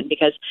about women,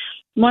 because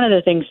one of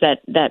the things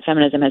that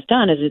feminism has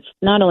done is it's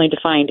not only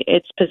defined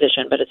its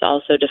position, but it's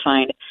also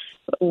defined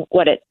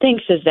what it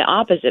thinks is the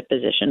opposite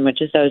position,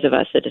 which is those of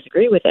us that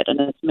disagree with it. And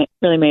it's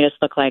really made us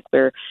look like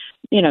we're,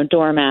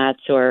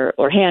 doormats or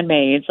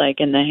handmaids, like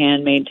in the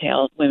Handmaid's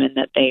Tale women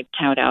that they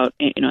tout out,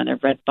 in their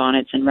red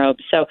bonnets and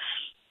robes. So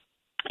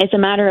it's a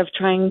matter of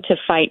trying to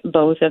fight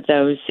both of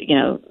those,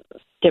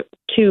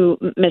 two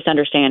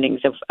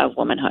misunderstandings of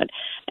womanhood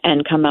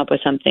and come up with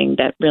something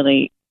that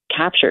really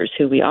captures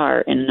who we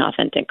are in an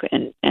authentic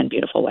and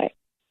beautiful way.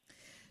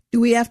 Do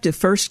we have to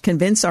first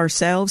convince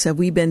ourselves? Have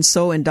we been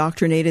so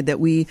indoctrinated that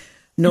we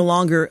no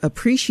longer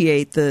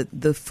appreciate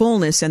the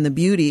fullness and the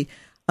beauty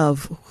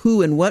of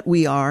who and what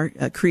we are,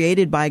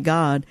 created by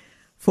God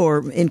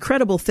for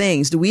incredible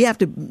things? Do we have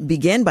to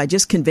begin by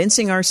just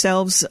convincing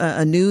ourselves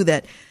anew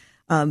that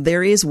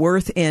there is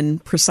worth in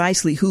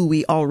precisely who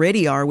we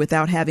already are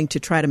without having to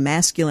try to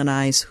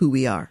masculinize who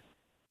we are?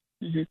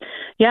 Mm-hmm.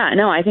 Yeah,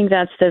 no, I think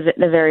that's the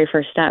very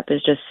first step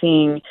is just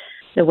seeing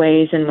the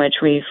ways in which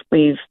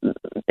we've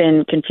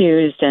been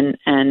confused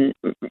and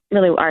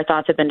really our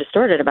thoughts have been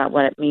distorted about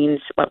what it means,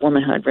 what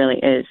womanhood really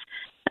is.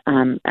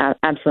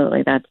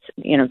 Absolutely. That's,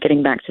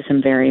 getting back to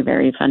some very,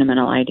 very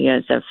fundamental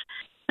ideas of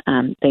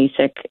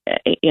basic,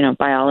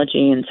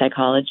 biology and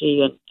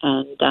psychology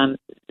and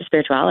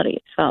spirituality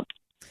as well.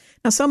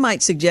 Now, some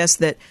might suggest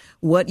that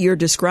what you're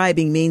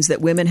describing means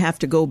that women have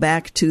to go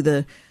back to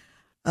the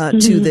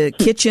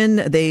kitchen.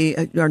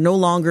 They are no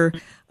longer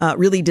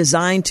really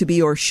designed to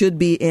be or should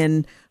be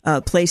in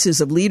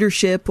places of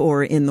leadership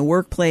or in the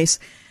workplace.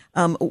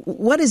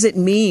 What does it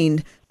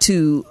mean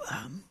to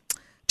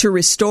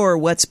restore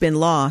what's been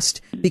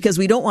lost? Because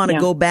we don't want to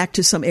go back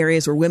to some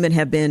areas where women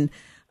have been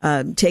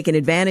taken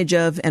advantage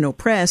of and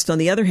oppressed. On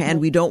the other hand,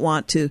 we don't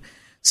want to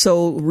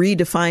so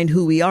redefine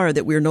who we are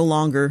that we're no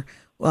longer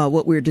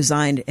what we're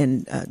designed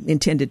and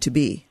intended to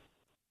be.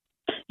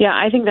 Yeah,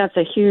 I think that's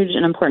a huge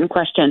and important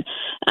question.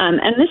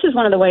 And this is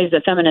one of the ways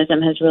that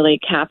feminism has really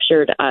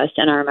captured us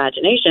and our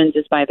imaginations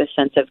is by the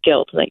sense of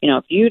guilt. Like,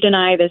 if you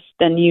deny this,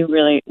 then you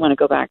really want to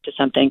go back to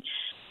something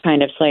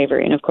kind of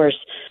slavery. And of course,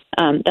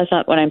 that's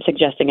not what I'm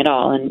suggesting at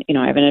all. And,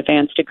 I have an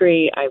advanced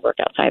degree. I work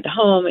outside the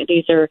home.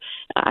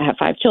 I have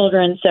 5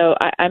 children. So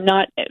I'm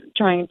not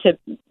trying to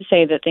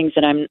say the things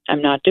that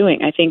I'm not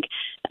doing. I think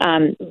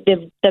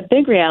the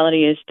big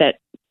reality is that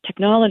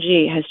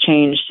technology has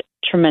changed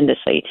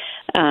tremendously.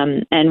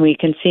 And we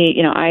can see,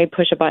 I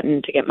push a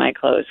button to get my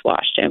clothes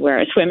washed, and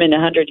whereas women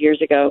 100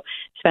 years ago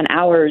spent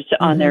hours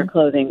on their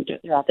clothing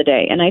throughout the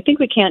day. And I think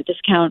we can't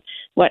discount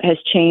what has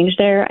changed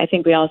there. I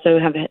think we also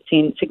have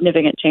seen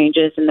significant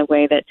changes in the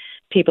way that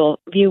people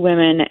view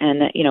women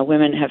and that,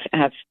 women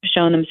have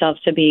shown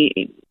themselves to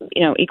be,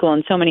 equal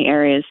in so many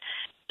areas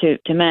to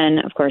men.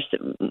 Of course,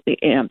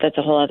 that's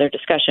a whole other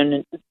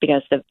discussion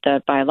because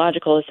the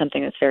biological is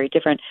something that's very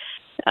different.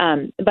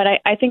 But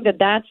I think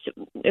that's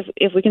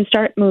if we can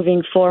start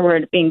moving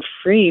forward, being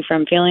free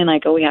from feeling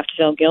like, we have to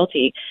feel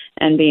guilty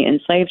and be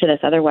enslaved to this.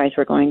 Otherwise,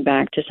 we're going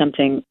back to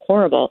something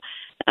horrible.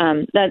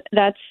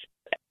 That's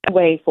a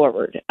way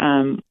forward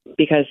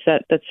because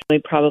that's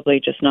really probably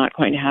just not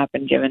going to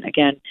happen given,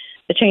 again,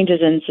 the changes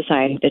in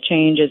society, the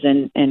changes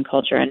in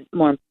culture, and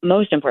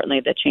most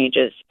importantly, the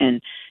changes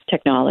in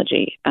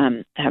technology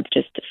have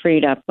just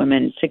freed up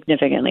women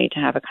significantly to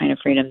have a kind of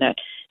freedom that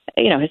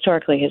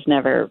historically has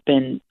never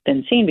been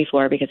seen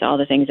before, because all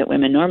the things that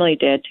women normally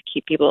did to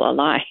keep people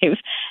alive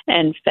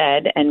and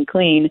fed and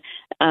clean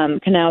can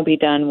now be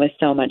done with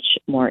so much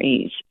more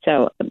ease.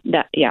 So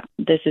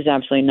this is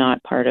absolutely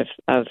not part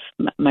of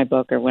my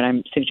book or what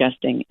I'm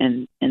suggesting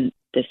in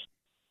this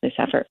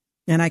effort.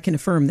 And I can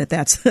affirm that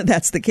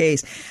that's the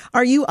case.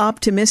 Are you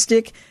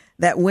optimistic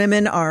that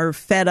women are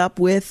fed up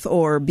with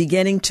or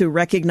beginning to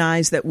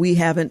recognize that we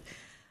haven't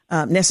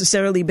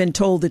necessarily been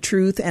told the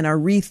truth and are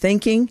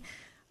rethinking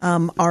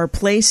our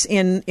place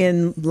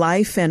in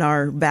life and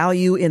our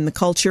value in the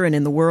culture and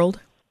in the world?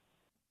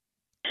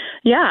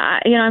 Yeah,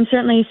 I'm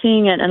certainly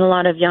seeing it in a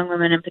lot of young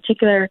women in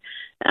particular.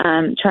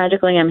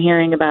 Tragically, I'm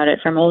hearing about it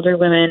from older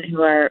women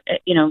who are,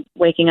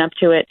 waking up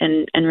to it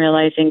and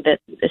realizing that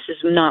this is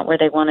not where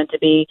they wanted to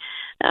be.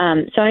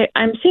 So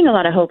I'm seeing a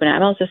lot of hope in it.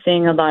 I'm also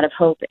seeing a lot of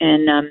hope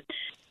in,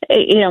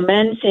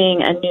 men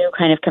seeing a new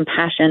kind of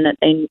compassion that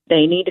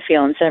they need to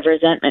feel instead of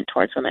resentment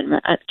towards women,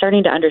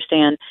 starting to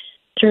understand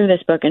through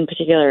this book in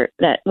particular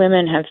that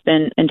women have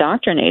been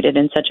indoctrinated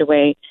in such a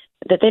way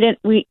that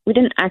we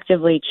didn't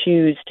actively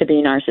choose to be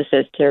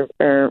narcissist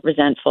or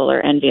resentful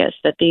or envious,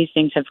 that these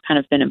things have kind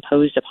of been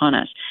imposed upon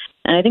us.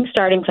 And I think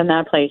starting from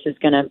that place is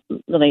going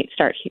to really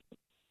start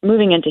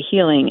moving into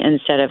healing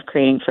instead of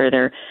creating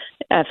further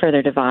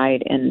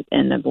divide in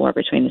the war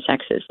between the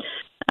sexes.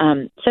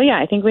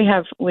 I think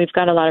we've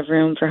got a lot of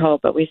room for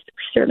hope, but we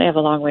certainly have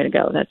a long way to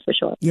go. That's for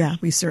sure. Yeah,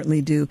 we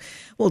certainly do.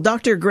 Well,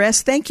 Dr.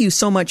 Gress, thank you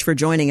so much for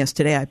joining us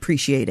today. I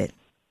appreciate it.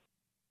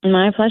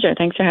 My pleasure.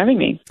 Thanks for having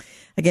me.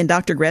 Again,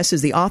 Dr. Gress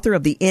is the author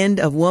of The End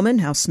of Woman,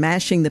 How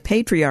Smashing the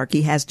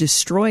Patriarchy Has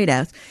Destroyed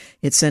Us.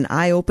 It's an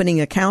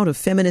eye-opening account of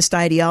feminist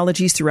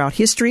ideologies throughout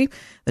history.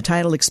 The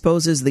title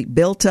exposes the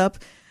built-up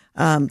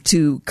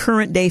to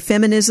current-day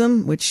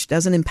feminism, which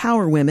doesn't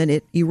empower women,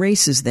 it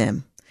erases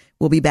them.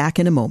 We'll be back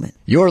in a moment.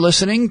 You're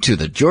listening to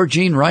the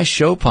Georgene Rice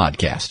Show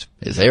podcast.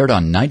 It's aired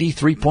on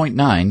 93.9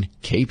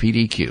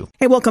 KPDQ.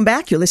 Hey, welcome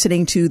back. You're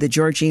listening to the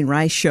Georgene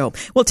Rice Show.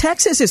 Well,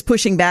 Texas is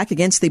pushing back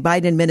against the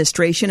Biden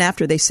administration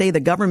after they say the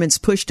government's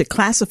push to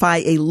classify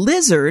a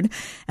lizard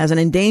as an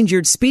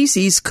endangered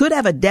species could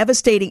have a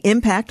devastating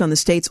impact on the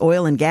state's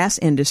oil and gas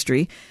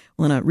industry.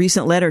 Well, in a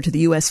recent letter to the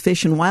U.S.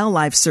 Fish and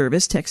Wildlife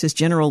Service, Texas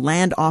General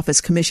Land Office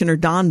Commissioner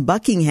Don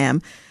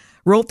Buckingham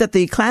wrote that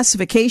the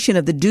classification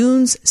of the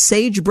Dunes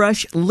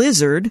sagebrush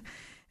lizard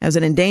as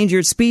an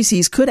endangered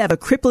species could have a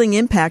crippling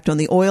impact on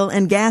the oil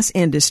and gas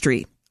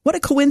industry. What a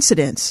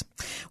coincidence.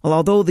 Well,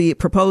 although the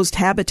proposed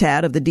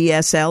habitat of the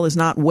DSL is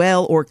not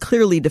well or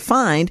clearly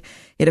defined,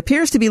 it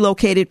appears to be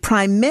located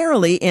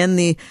primarily in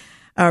the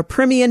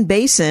Permian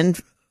Basin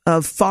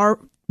of far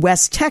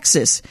west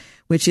Texas,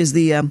 which is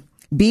the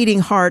beating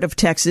heart of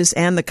Texas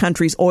and the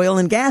country's oil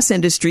and gas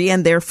industry,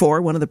 and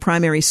therefore one of the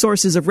primary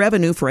sources of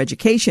revenue for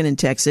education in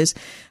Texas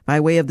by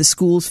way of the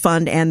schools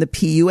fund and the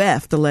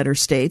PUF, the letter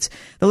states.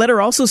 The letter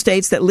also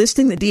states that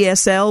listing the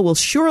DSL will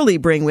surely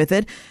bring with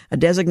it a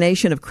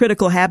designation of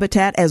critical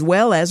habitat as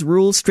well as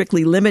rules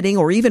strictly limiting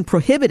or even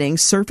prohibiting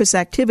surface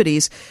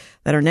activities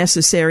that are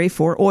necessary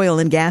for oil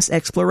and gas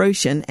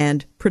exploration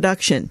and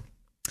production.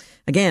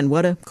 Again,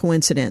 what a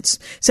coincidence.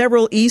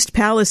 Several East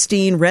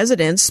Palestine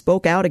residents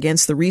spoke out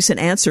against the recent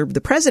answer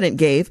the president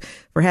gave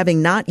for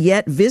having not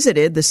yet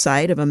visited the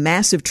site of a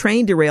massive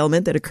train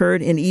derailment that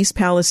occurred in East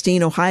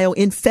Palestine, Ohio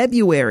in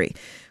February.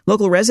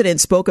 Local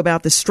residents spoke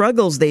about the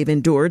struggles they've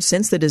endured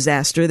since the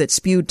disaster that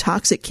spewed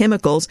toxic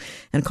chemicals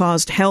and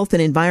caused health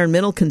and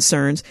environmental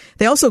concerns.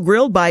 They also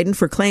grilled Biden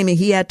for claiming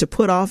he had to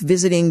put off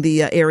visiting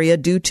the area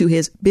due to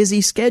his busy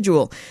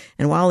schedule.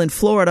 And while in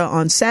Florida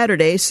on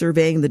Saturday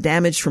surveying the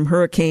damage from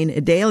Hurricane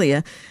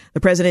Idalia, the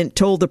president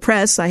told the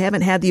press, "I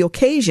haven't had the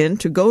occasion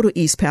to go to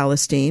East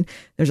Palestine.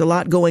 There's a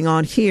lot going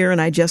on here,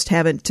 and I just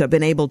haven't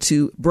been able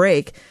to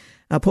break."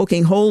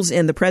 Poking holes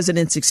in the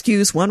president's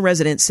excuse, one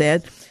resident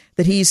said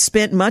that he's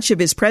spent much of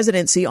his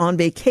presidency on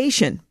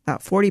vacation,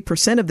 about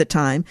 40% of the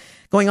time,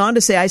 going on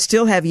to say, "I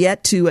still have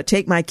yet to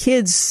take my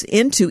kids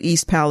into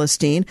East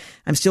Palestine.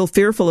 I'm still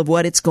fearful of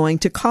what it's going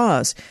to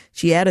cause."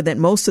 She added that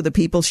most of the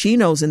people she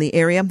knows in the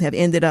area have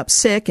ended up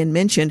sick and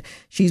mentioned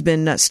she's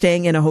been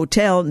staying in a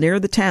hotel near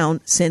the town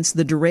since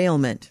the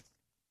derailment.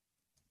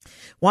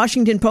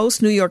 Washington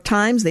Post, New York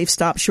Times, they've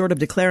stopped short of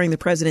declaring the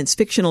president's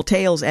fictional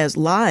tales as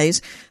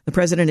lies. The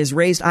president has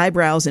raised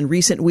eyebrows in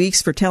recent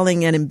weeks for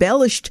telling an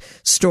embellished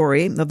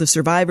story of the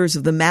survivors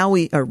of the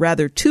Maui, or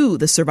rather to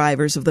the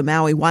survivors of the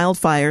Maui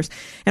wildfires,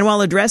 and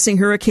while addressing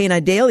Hurricane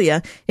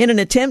Idalia in an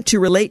attempt to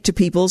relate to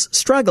people's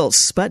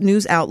struggles. But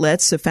news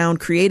outlets have found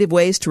creative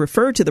ways to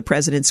refer to the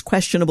president's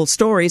questionable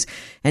stories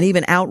and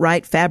even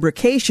outright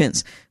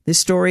fabrications. This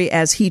story,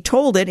 as he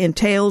told it,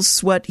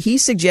 entails what he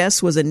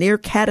suggests was a near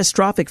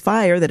catastrophic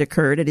fire that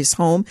occurred at his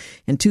home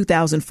in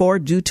 2004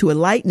 due to a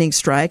lightning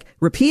strike,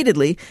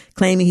 repeatedly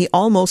claiming he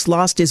almost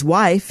lost his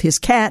wife, his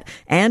cat,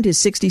 and his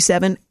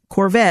 67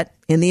 Corvette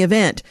in the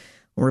event.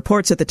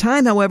 Reports at the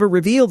time, however,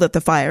 revealed that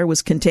the fire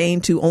was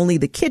contained to only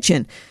the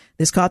kitchen.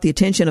 This caught the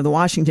attention of the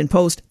Washington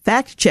Post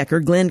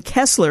fact-checker Glenn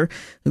Kessler,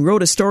 who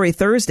wrote a story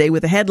Thursday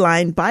with the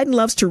headline, "Biden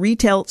loves to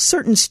retell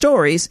certain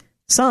stories.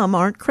 Some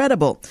aren't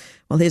credible."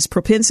 Well, his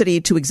propensity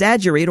to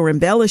exaggerate or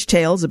embellish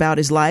tales about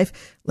his life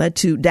led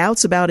to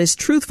doubts about his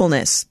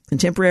truthfulness.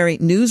 Contemporary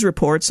news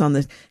reports on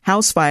the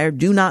house fire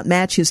do not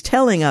match his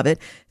telling of it,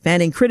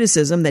 fanning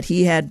criticism that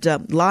he had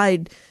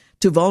lied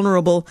to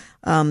vulnerable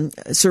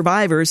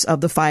survivors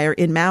of the fire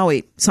in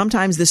Maui.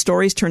 Sometimes the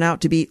stories turn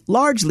out to be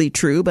largely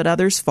true, but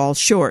others fall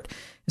short.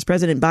 As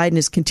President Biden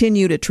has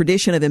continued a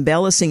tradition of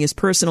embellishing his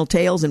personal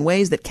tales in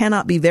ways that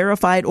cannot be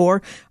verified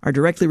or are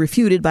directly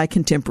refuted by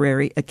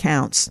contemporary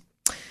accounts.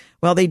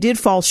 Well, they did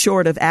fall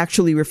short of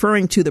actually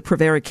referring to the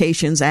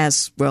prevarications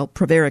as, well,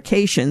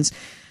 prevarications,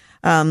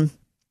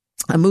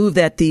 a move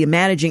that the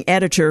managing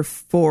editor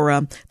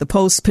for the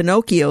Post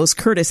Pinocchios,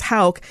 Curtis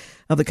Houck,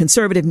 of the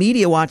conservative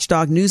media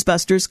watchdog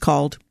Newsbusters,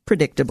 called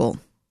predictable.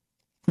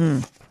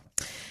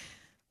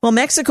 Well,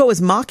 Mexico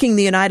is mocking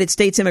the United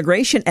States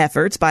immigration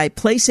efforts by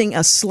placing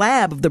a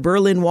slab of the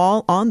Berlin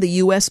Wall on the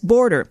U.S.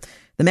 border.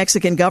 The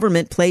Mexican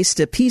government placed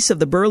a piece of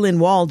the Berlin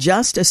Wall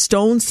just a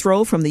stone's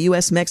throw from the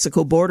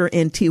U.S.-Mexico border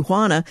in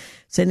Tijuana,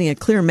 sending a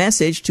clear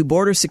message to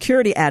border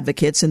security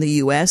advocates in the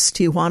U.S.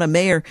 Tijuana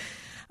Mayor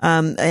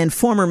and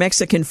former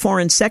Mexican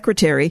Foreign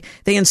Secretary,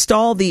 they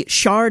installed the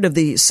shard of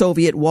the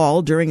Soviet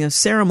wall during a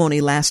ceremony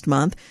last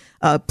month.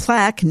 A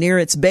plaque near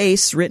its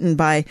base, written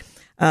by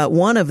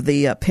one of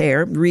the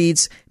pair,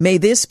 reads, "May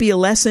this be a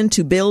lesson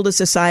to build a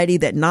society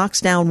that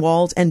knocks down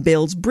walls and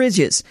builds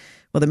bridges."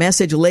 Well, the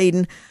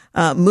message-laden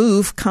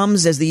move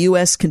comes as the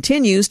U.S.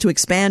 continues to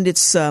expand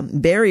its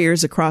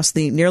barriers across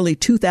the nearly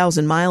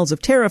 2,000 miles of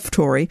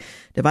territory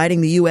dividing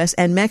the U.S.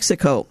 and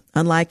Mexico.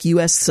 Unlike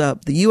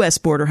the U.S.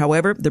 border,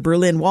 however, the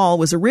Berlin Wall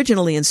was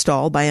originally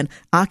installed by an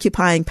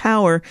occupying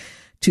power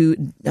to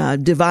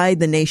divide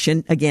the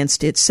nation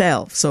against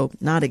itself. So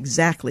not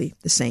exactly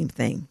the same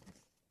thing.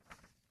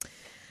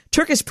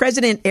 Turkish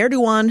President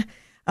Erdogan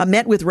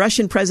met with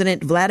Russian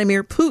President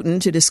Vladimir Putin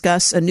to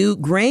discuss a new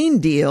grain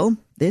deal.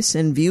 This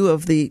in view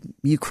of the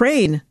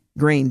Ukraine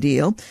grain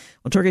deal.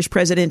 Well, Turkish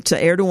President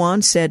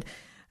Erdogan said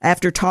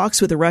after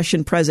talks with the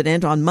Russian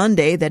president on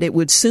Monday that it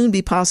would soon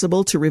be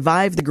possible to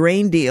revive the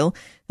grain deal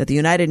that the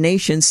United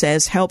Nations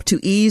says helped to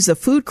ease the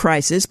food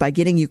crisis by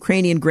getting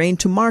Ukrainian grain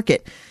to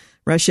market.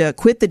 Russia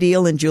quit the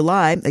deal in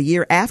July, a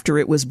year after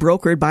it was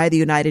brokered by the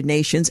United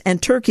Nations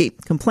and Turkey,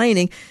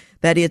 complaining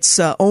that its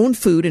own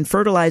food and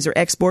fertilizer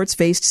exports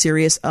faced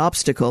serious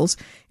obstacles.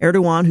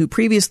 Erdogan, who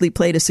previously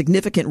played a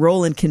significant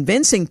role in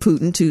convincing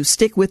Putin to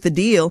stick with the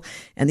deal,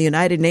 and the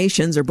United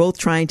Nations are both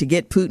trying to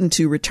get Putin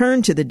to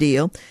return to the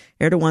deal.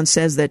 Erdogan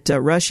says that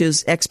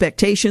Russia's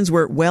expectations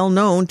were well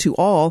known to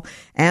all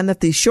and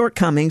that the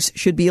shortcomings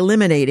should be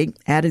eliminated,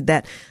 added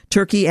that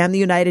Turkey and the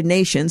United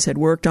Nations had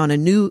worked on a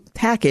new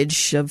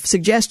package of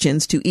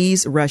suggestions to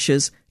ease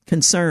Russia's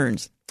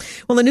concerns.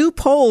 Well, a new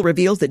poll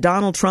reveals that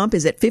Donald Trump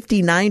is at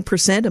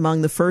 59%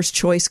 among the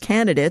first-choice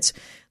candidates.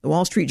 The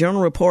Wall Street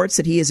Journal reports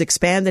that he has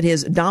expanded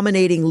his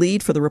dominating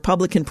lead for the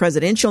Republican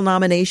presidential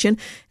nomination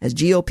as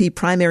GOP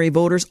primary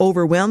voters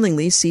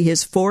overwhelmingly see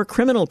his 4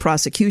 criminal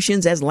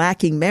prosecutions as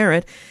lacking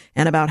merit,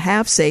 and about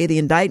half say the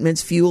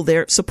indictments fuel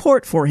their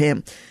support for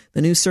him.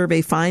 The new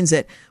survey finds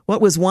that what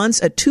was once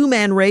a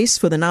 2-man race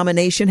for the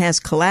nomination has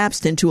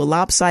collapsed into a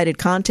lopsided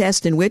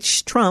contest in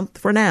which Trump,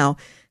 for now,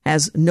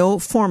 has no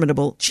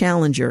formidable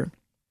challenger.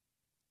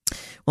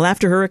 Well,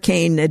 after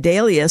Hurricane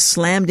Idalia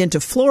slammed into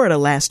Florida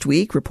last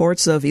week,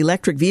 reports of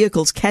electric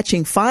vehicles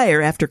catching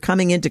fire after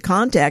coming into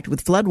contact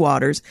with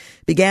floodwaters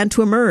began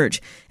to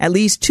emerge. At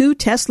least 2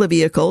 Tesla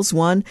vehicles,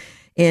 one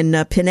in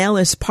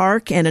Pinellas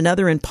Park and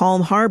another in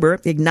Palm Harbor,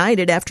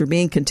 ignited after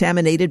being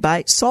contaminated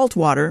by salt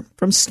water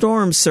from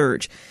storm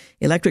surge.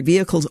 Electric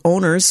vehicles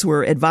owners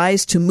were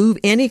advised to move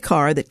any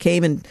car that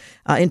came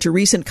into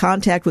recent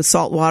contact with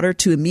salt water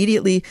to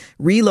immediately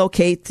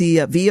relocate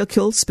the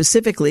vehicle,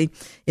 specifically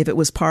if it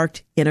was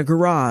parked in a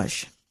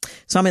garage.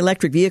 Some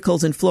electric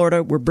vehicles in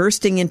Florida were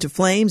bursting into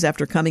flames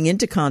after coming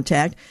into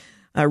contact.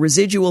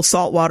 Residual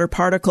saltwater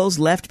particles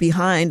left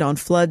behind on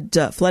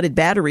flooded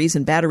batteries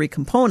and battery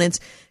components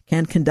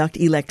can conduct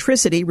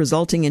electricity,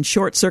 resulting in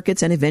short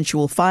circuits and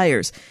eventual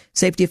fires.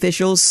 Safety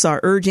officials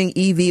are urging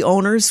EV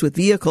owners with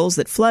vehicles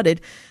that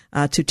flooded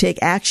to take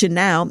action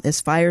now,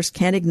 as fires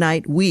can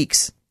ignite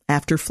weeks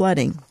after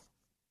flooding.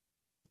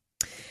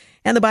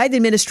 And the Biden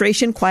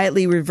administration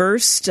quietly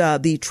reversed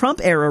the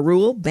Trump-era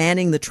rule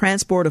banning the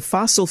transport of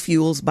fossil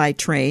fuels by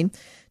train.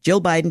 Jill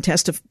Biden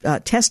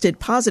tested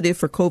positive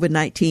for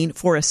COVID-19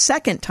 for a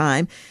second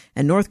time,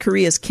 and North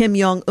Korea's Kim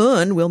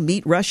Jong-un will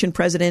meet Russian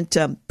President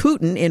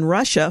Putin in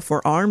Russia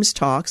for arms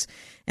talks.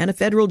 And a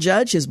federal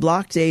judge has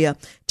blocked a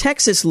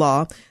Texas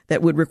law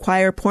that would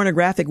require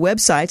pornographic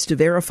websites to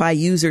verify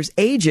users'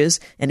 ages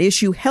and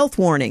issue health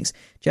warnings.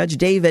 Judge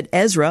David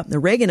Ezra, the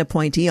Reagan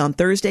appointee, on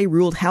Thursday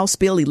ruled House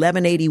Bill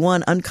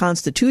 1181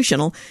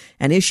 unconstitutional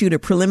and issued a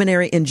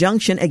preliminary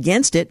injunction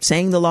against it,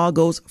 saying the law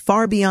goes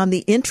far beyond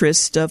the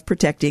interest of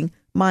protecting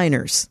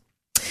minors.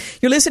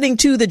 You're listening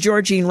to The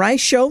Georgene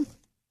Rice Show.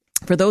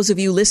 For those of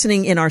you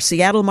listening in our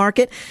Seattle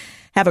market,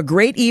 have a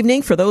great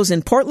evening. For those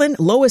in Portland,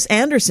 Lois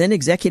Anderson,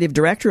 Executive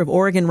Director of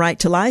Oregon Right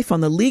to Life,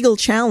 on the legal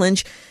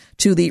challenge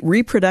to the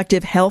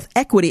Reproductive Health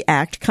Equity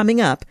Act,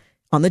 coming up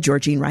on The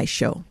Georgene Rice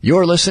Show.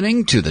 You're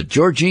listening to The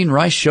Georgene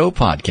Rice Show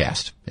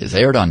podcast. It's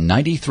aired on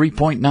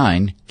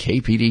 93.9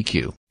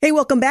 KPDQ. Hey,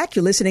 welcome back.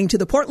 You're listening to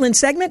the Portland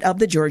segment of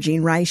The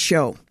Georgene Rice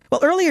Show.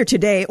 Well, earlier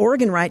today,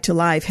 Oregon Right to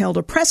Life held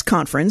a press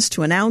conference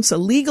to announce a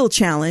legal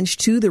challenge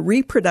to the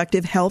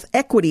Reproductive Health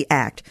Equity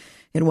Act.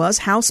 It was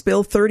House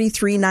Bill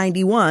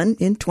 3391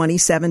 in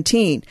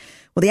 2017.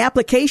 Well, the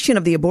application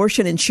of the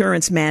abortion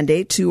insurance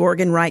mandate to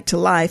Oregon Right to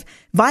Life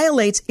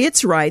violates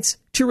its rights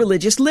to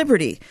religious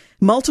liberty.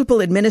 Multiple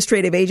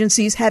administrative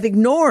agencies have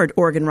ignored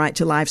Oregon Right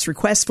to Life's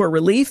request for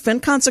relief, and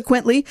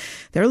consequently,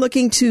 they're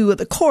looking to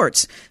the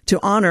courts to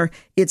honor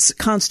its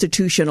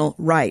constitutional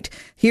right.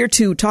 Here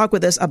to talk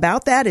with us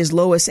about that is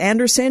Lois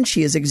Anderson.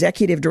 She is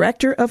Executive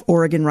Director of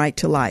Oregon Right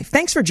to Life.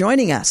 Thanks for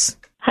joining us.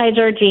 Hi,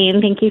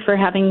 Georgene. Thank you for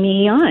having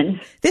me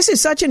on. This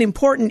is such an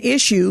important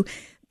issue.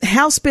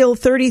 House Bill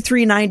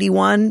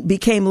 3391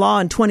 became law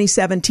in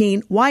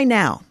 2017. Why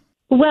now?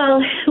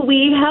 Well,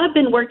 we have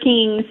been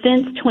working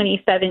since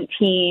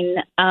 2017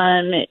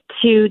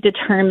 to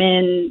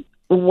determine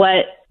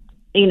what,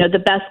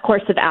 the best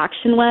course of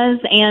action was.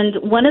 And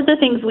one of the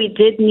things we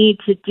did need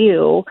to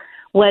do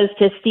was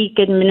to seek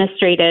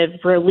administrative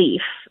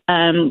relief.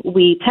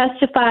 We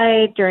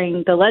testified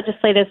during the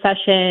legislative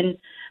session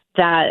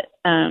that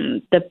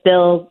the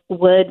bill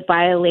would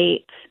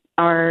violate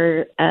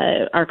our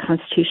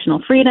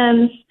constitutional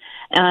freedoms,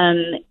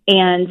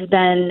 and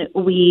then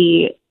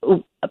we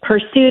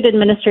pursued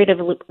administrative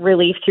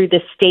relief through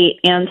the state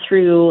and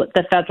through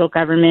the federal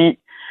government.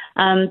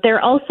 There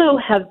also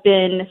have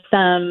been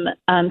some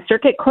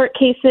circuit court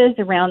cases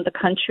around the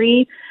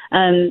country.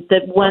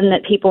 The one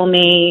that people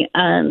may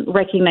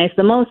recognize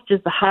the most is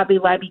the Hobby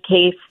Lobby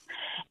case.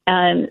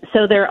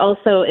 So there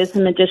also is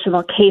some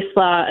additional case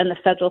law in the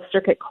federal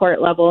circuit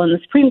court level and the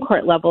Supreme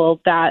Court level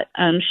that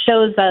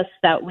shows us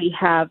that we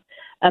have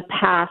a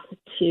path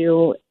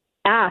to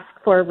ask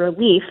for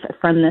relief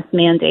from this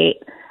mandate.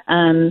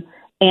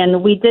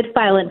 And we did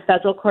file in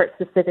federal court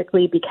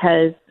specifically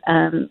because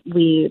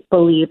we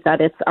believe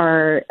that it's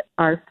our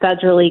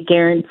federally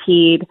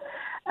guaranteed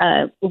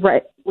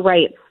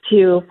rights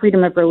to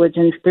freedom of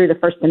religion through the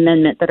First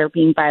Amendment that are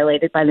being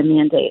violated by the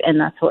mandate, and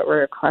that's what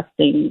we're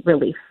requesting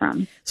relief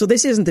from. So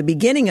this isn't the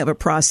beginning of a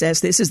process.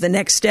 This is the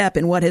next step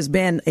in what has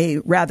been a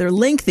rather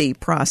lengthy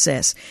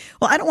process.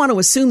 Well, I don't want to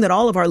assume that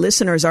all of our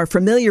listeners are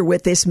familiar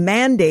with this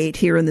mandate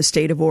here in the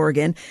state of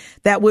Oregon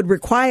that would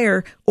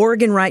require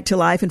Oregon Right to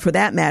Life, and for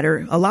that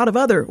matter, a lot of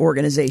other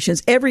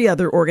organizations, every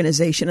other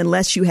organization,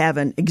 unless you have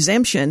an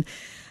exemption,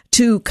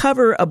 to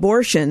cover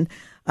abortion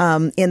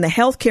in the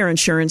health care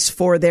insurance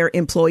for their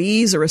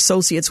employees or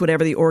associates,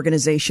 whatever the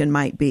organization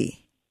might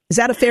be. Is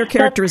that a fair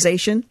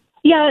characterization?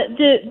 Yeah,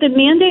 the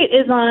mandate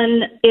is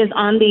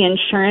on the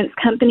insurance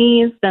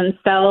companies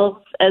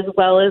themselves as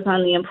well as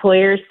on the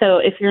employers. So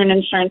if you're an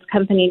insurance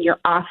company and you're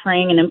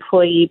offering an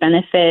employee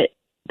benefit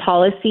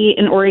policy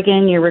in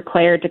Oregon, you're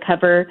required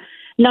to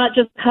not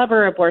just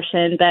cover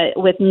abortion, but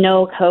with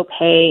no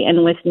copay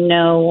and with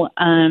no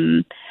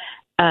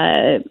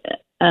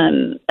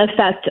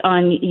effect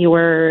on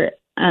your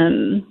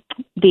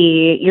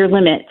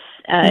limits,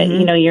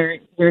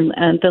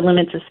 the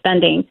limits of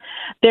spending.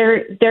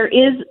 There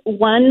is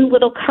one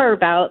little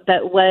carve out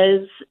that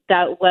was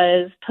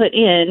put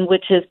in,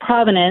 which is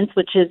Providence,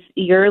 which is,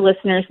 your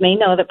listeners may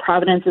know that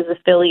Providence is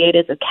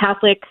affiliated as a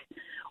Catholic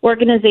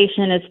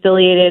organization, is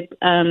affiliated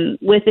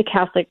with the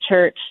Catholic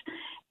Church,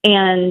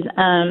 and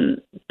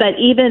but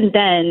even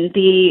then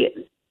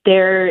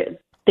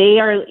they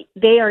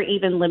are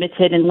even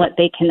limited in what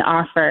they can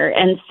offer.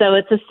 And so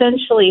it's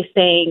essentially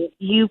saying,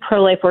 you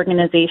pro-life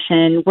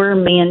organization, we're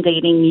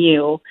mandating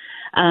you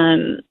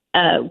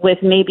with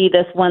maybe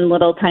this one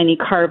little tiny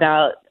carve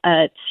out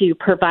to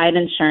provide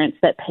insurance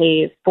that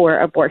pays for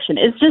abortion.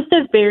 It's just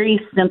a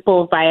very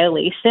simple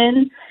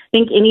violation. I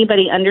think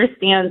anybody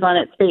understands on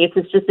its face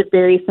it's just a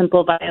very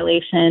simple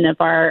violation of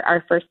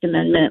our First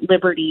Amendment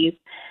liberties.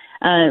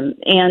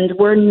 And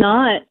we're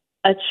not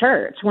a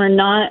church. We're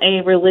not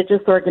a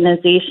religious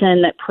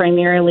organization that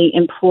primarily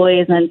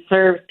employs and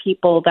serves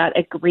people that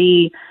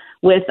agree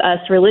with us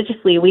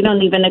religiously. We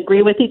don't even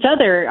agree with each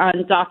other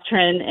on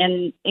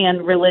doctrine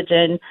and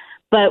religion,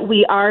 but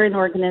we are an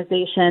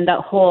organization that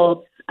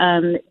holds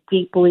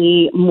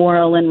deeply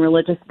moral and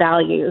religious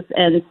values.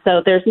 And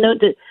so there's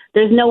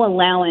no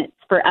allowance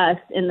for us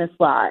in this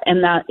law,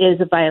 and that is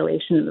a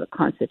violation of the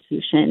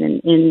Constitution,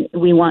 and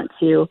we want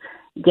to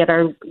get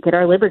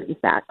our liberties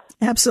back.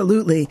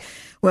 Absolutely.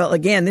 Well,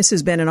 again, this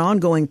has been an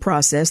ongoing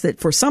process that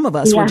for some of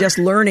us, we're just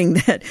learning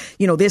that,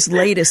 this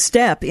latest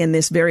step in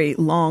this very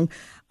long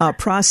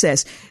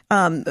process.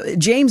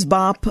 James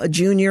Bopp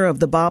Jr. of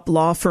the Bopp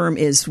Law Firm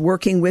is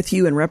working with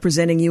you and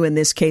representing you in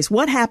this case.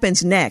 What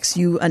happens next?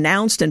 You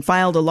announced and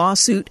filed a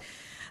lawsuit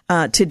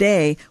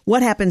today.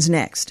 What happens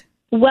next?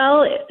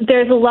 Well,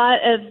 there's a lot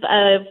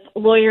of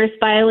lawyers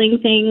filing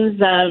things.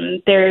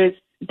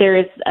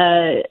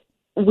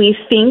 We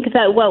think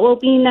that what will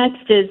be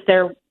next is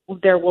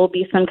there will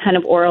be some kind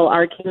of oral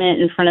argument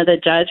in front of the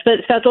judge,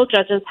 but federal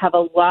judges have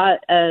a lot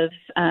of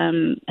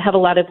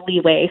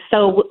leeway.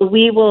 So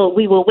we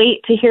will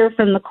wait to hear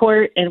from the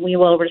court, and we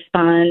will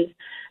respond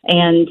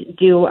and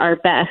do our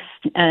best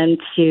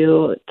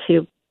to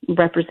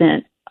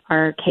represent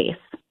our case.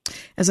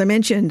 As I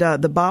mentioned,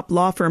 the Bopp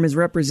Law Firm is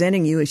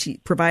representing you as she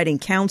providing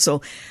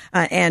counsel.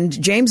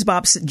 And James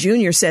Bopp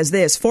Jr. says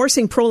this: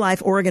 forcing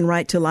pro-life Oregon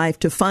Right to Life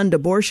to fund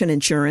abortion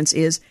insurance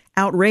is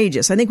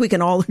outrageous. I think we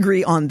can all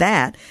agree on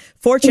that.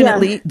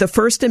 Fortunately, the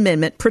First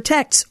Amendment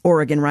protects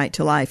Oregon Right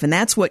to Life. And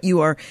that's what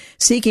you are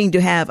seeking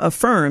to have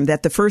affirmed,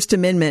 that the First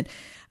Amendment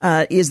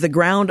is the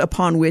ground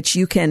upon which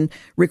you can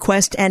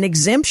request an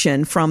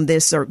exemption from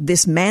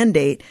this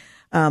mandate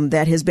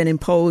that has been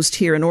imposed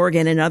here in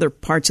Oregon and other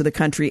parts of the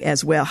country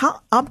as well.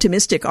 How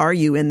optimistic are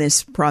you in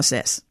this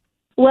process?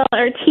 Well,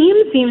 our team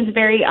seems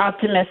very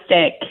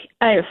optimistic.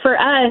 For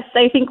us,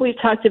 I think we've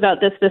talked about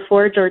this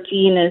before,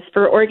 Georgene, is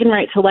for Oregon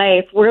Right to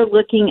Life, we're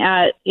looking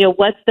at,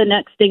 what's the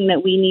next thing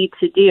that we need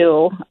to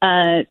do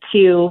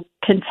to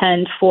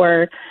contend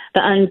for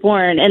the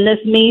unborn. And this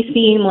may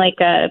seem like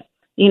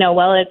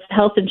it's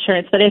health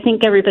insurance, but I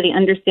think everybody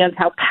understands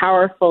how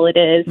powerful it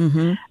is,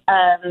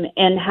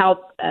 and how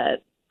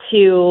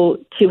to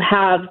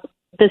have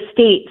the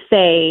state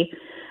say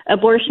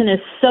abortion is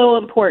so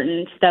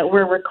important that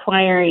we're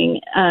requiring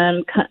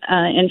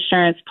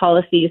insurance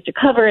policies to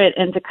cover it,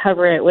 and to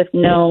cover it with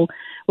no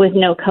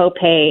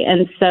copay.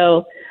 And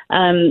so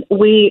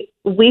we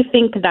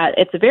think that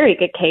it's a very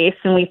good case,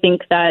 and we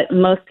think that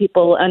most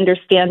people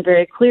understand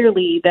very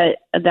clearly that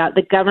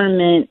the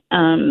government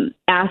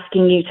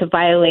asking you to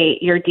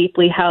violate your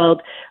deeply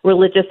held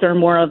religious or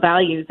moral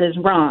values is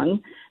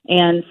wrong.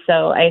 And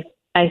so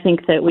I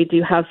think that we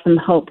do have some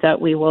hope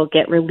that we will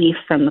get relief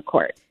from the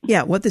court.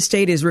 Yeah, what the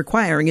state is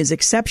requiring is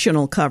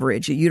exceptional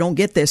coverage. You don't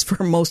get this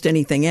for most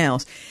anything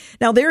else.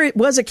 Now, there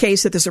was a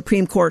case that the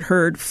Supreme Court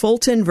heard,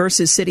 Fulton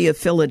versus City of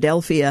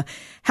Philadelphia.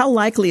 How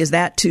likely is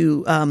that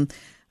to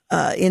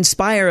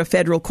inspire a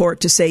federal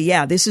court to say,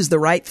 yeah, this is the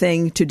right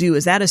thing to do?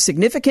 Is that a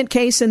significant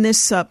case in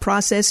this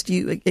process, do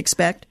you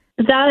expect?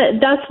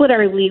 That's what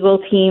our legal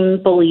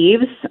team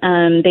believes.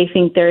 They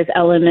think there's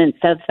elements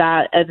of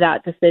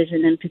that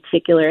decision in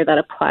particular that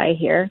apply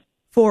here.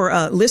 For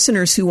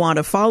listeners who want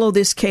to follow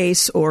this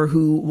case or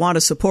who want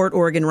to support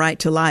Oregon Right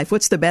to Life,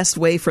 what's the best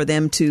way for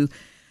them to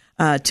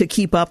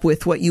keep up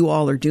with what you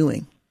all are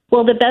doing?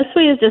 Well, the best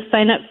way is just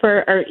sign up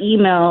for our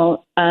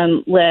email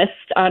list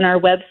on our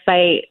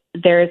website.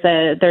 There's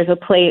a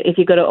place, if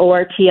you go to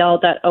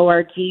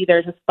ortl.org,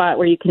 there's a spot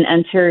where you can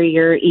enter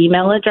your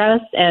email address,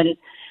 and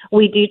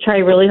we do try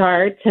really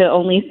hard to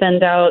only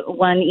send out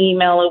one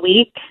email a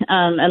week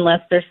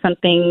unless there's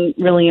something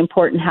really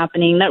important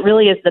happening. That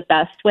really is the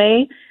best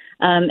way.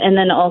 And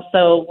then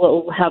also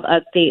we'll have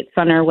updates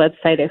on our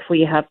website. If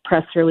we have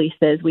press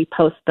releases, we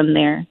post them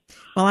there.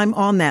 Well, I'm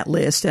on that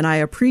list, and I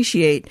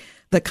appreciate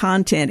the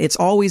content. It's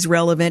always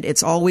relevant.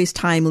 It's always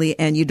timely,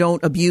 and you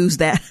don't abuse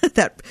that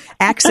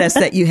access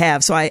that you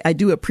have. So I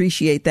do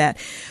appreciate that.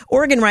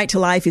 Oregon Right to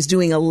Life is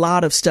doing a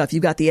lot of stuff.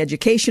 You've got the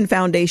Education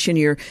Foundation.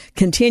 You're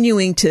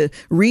continuing to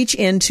reach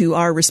into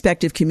our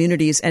respective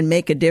communities and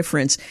make a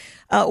difference.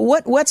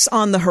 What's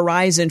on the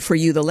horizon for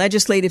you? The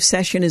legislative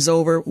session is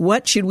over.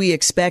 What should we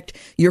expect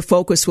your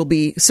focus will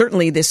be?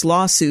 Certainly this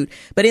lawsuit,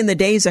 but in the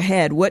days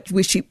ahead, what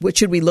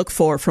should we look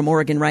for from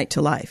Oregon Right to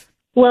Life?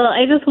 Well,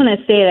 I just want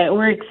to say that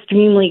we're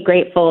extremely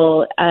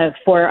grateful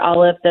for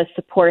all of the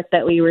support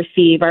that we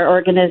receive. Our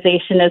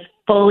organization is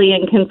fully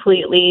and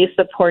completely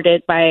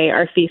supported by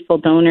our faithful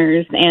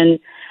donors, and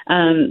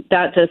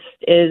that just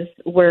is,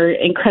 we're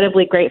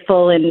incredibly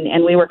grateful,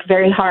 and we work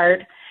very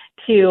hard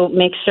to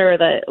make sure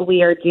that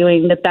we are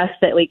doing the best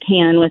that we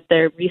can with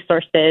the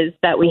resources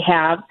that we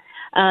have.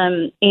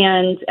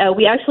 And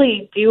we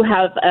actually do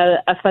have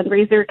a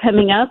fundraiser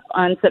coming up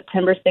on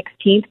September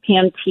 16th.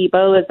 Pam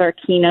Tebow is our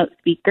keynote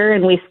speaker,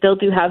 and we still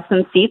do have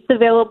some seats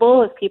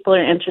available if people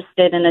are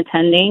interested in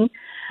attending.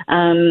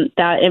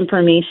 That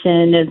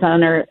information is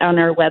on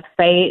our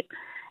website,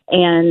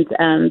 and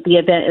the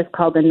event is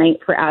called the Night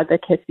for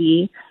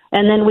Advocacy.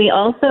 And then we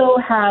also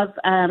have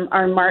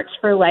our March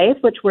for Life,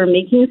 which we're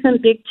making some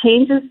big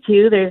changes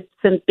to. There's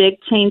some big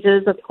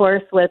changes, of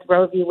course, with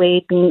Roe v.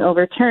 Wade being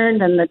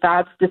overturned and the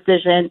Dobbs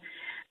decision.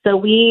 So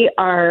we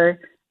are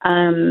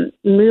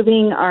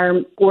moving our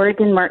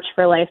Oregon March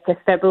for Life to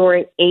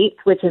February 8th,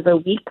 which is a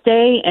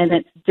weekday, and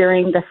it's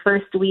during the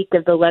first week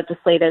of the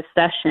legislative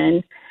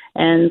session.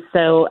 And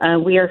so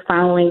we are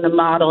following the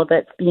model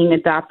that's being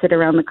adopted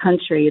around the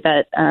country,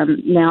 that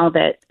now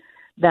that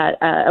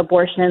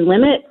abortion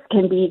limits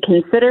can be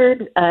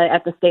considered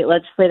at the state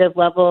legislative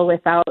level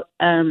without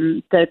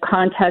the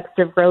context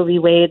of Roe v.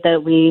 Wade,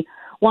 that we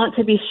want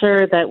to be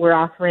sure that we're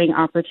offering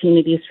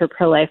opportunities for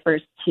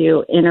pro-lifers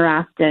to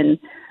interact and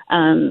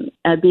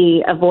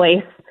be a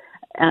voice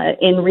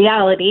in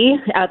reality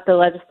at the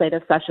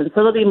legislative session. So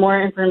there'll be more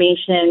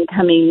information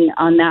coming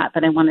on that,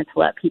 but I wanted to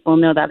let people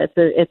know that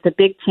it's a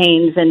big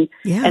change, and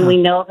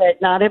we know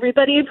that not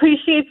everybody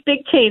appreciates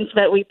big change,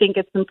 but we think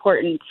it's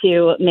important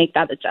to make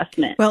that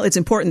adjustment. Well, it's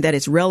important that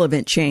it's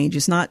relevant change.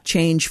 It's not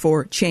change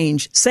for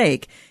change's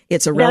sake.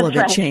 it's a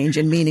relevant change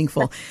and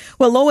meaningful.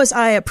 Well, Lois,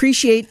 I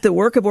appreciate the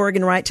work of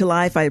Oregon Right to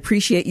Life. I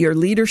appreciate your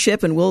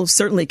leadership, and we'll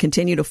certainly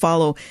continue to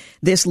follow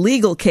this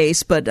legal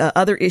case, but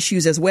other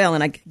issues as well.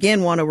 And I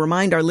again want to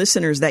remind our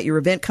listeners that your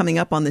event coming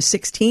up on the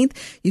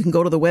 16th, you can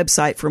go to the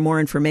website for more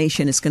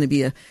information. It's going to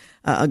be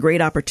a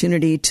great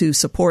opportunity to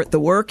support the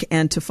work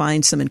and to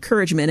find some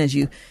encouragement as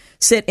you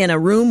sit in a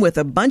room with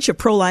a bunch of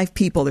pro-life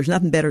people. There's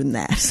nothing better than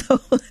that.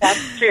 So,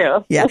 that's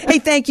true. Yeah. Hey,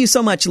 thank you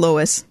so much,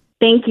 Lois.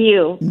 Thank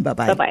you.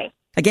 Bye-bye. Bye-bye.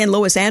 Again,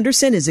 Lois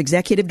Anderson is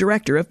Executive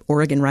Director of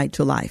Oregon Right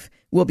to Life.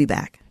 We'll be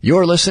back.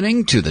 You're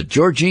listening to the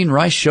Georgene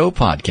Rice Show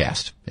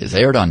podcast. It's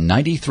aired on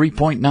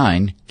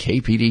 93.9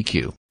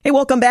 KPDQ. Hey,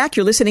 welcome back.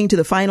 You're listening to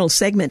the final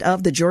segment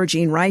of the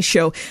Georgene Rice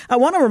Show. I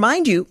want to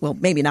remind you, well,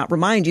 maybe not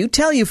remind you,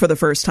 tell you for the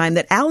first time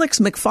that Alex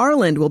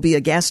McFarland will be a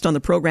guest on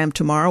the program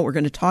tomorrow. We're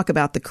going to talk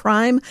about the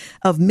crime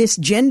of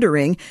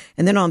misgendering.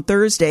 And then on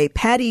Thursday,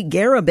 Patty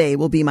Garibay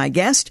will be my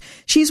guest.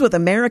 She's with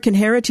American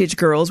Heritage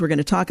Girls. We're going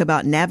to talk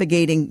about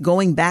navigating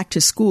going back to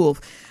school,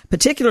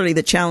 particularly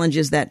the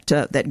challenges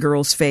that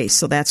girls face.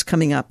 So that's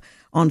coming up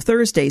on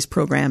Thursday's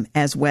program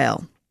as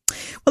well.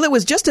 Well, it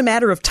was just a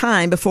matter of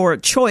time before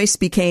choice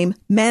became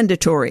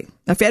mandatory.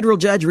 A federal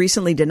judge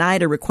recently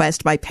denied a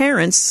request by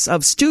parents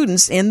of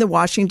students in the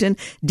Washington,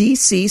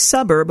 D.C.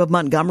 suburb of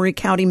Montgomery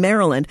County,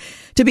 Maryland,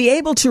 to be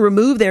able to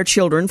remove their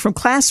children from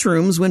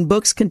classrooms when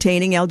books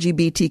containing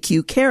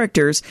LGBTQ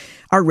characters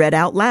are read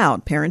out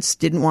loud. Parents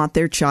didn't want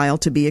their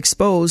child to be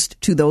exposed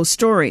to those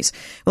stories.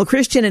 Well,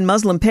 Christian and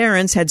Muslim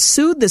parents had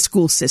sued the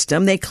school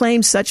system. They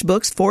claimed such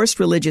books forced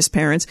religious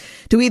parents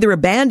to either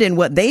abandon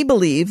what they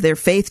believe their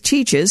faith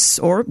teaches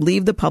or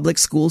leave the public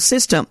school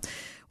system.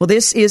 Well,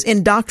 this is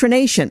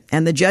indoctrination,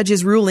 and the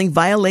judge's ruling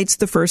violates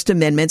the First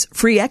Amendment's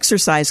free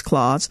exercise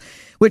clause,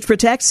 which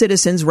protects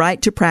citizens'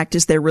 right to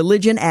practice their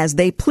religion as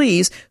they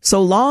please,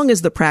 so long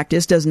as the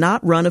practice does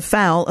not run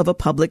afoul of a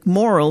public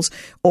morals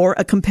or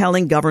a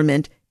compelling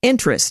government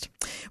interest.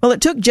 Well,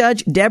 it took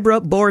Judge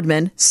Deborah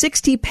Boardman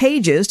 60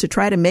 pages to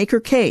try to make her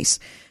case.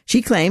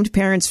 She claimed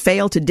parents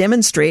failed to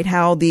demonstrate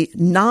how the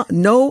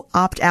no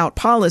opt-out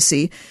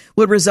policy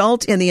would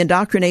result in the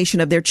indoctrination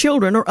of their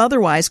children or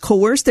otherwise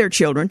coerce their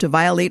children to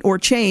violate or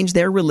change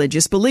their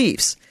religious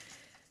beliefs.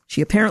 She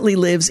apparently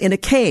lives in a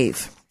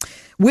cave.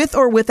 With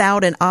or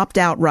without an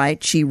opt-out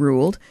right, she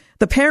ruled,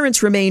 the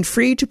parents remain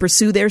free to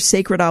pursue their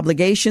sacred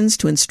obligations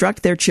to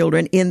instruct their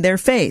children in their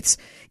faiths,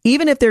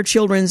 even if their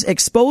children's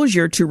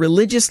exposure to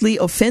religiously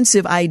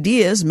offensive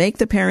ideas make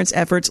the parents'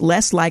 efforts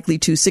less likely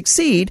to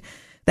succeed.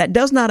 That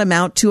does not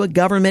amount to a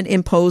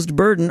government-imposed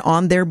burden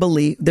on their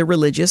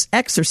religious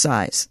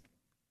exercise.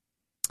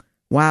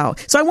 Wow.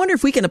 So I wonder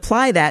if we can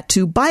apply that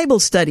to Bible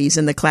studies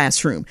in the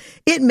classroom.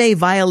 It may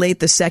violate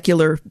the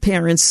secular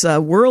parents'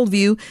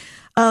 worldview,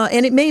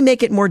 and it may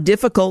make it more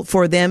difficult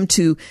for them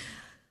to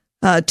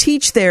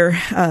teach their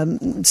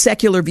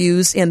secular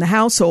views in the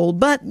household.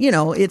 But, you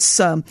know, it's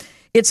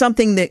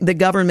something that the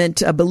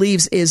government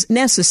believes is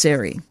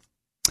necessary.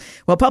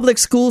 Well, public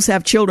schools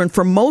have children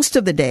for most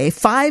of the day,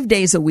 5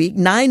 days a week,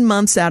 9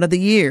 months out of the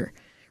year.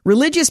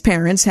 Religious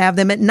parents have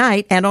them at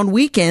night and on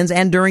weekends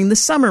and during the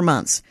summer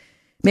months.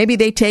 Maybe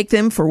they take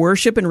them for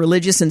worship and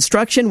religious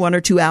instruction 1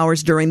 or 2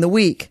 hours during the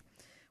week.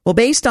 Well,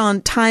 based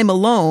on time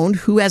alone,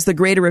 who has the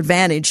greater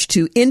advantage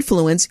to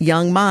influence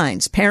young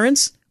minds,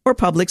 parents or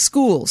public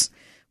schools?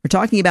 We're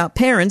talking about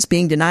parents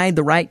being denied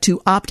the right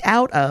to opt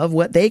out of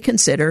what they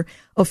consider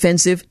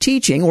offensive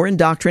teaching or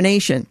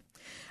indoctrination.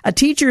 A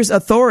teacher's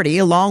authority,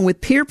 along with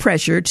peer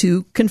pressure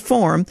to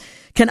conform,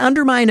 can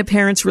undermine a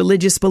parent's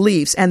religious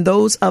beliefs and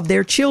those of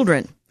their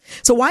children.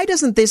 So why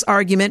doesn't this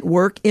argument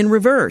work in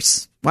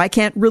reverse? Why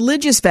can't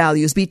religious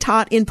values be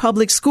taught in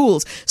public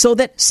schools so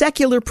that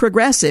secular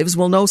progressives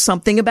will know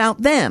something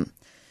about them?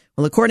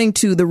 Well, according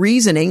to the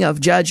reasoning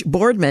of Judge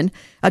Boardman,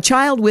 a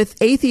child with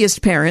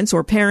atheist parents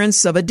or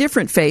parents of a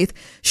different faith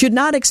should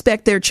not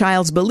expect their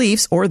child's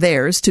beliefs or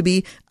theirs to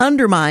be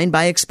undermined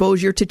by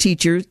exposure to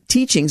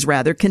teachings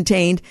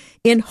contained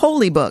in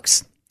holy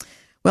books.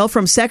 Well,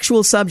 from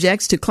sexual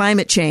subjects to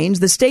climate change,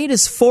 the state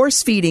is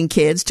force-feeding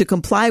kids to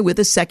comply with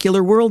a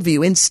secular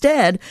worldview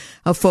instead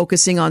of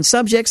focusing on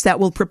subjects that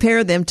will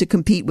prepare them to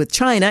compete with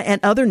China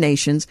and other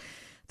nations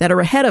that are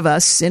ahead of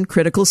us in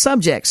critical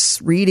subjects,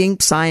 reading,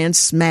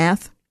 science,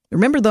 math.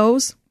 Remember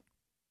those?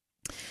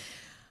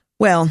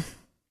 Well,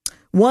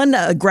 one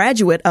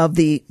graduate of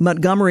the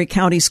Montgomery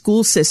County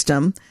school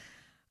system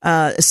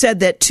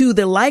said that to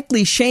the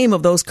likely shame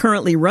of those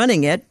currently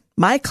running it,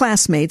 my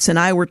classmates and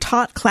I were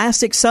taught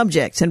classic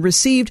subjects and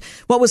received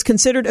what was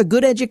considered a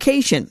good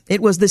education.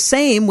 It was the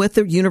same with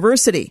the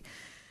university,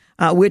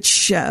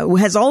 which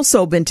has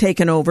also been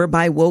taken over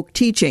by woke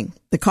teaching.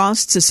 The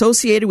costs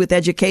associated with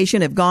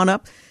education have gone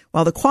up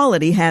while the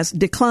quality has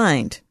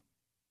declined.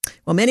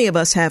 Well, many of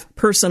us have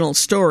personal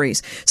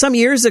stories. Some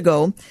years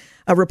ago,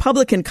 a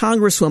Republican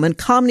Congresswoman,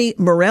 Comnie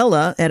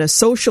Morella, at a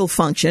social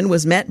function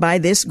was met by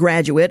this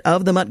graduate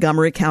of the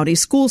Montgomery County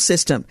school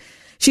system.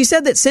 She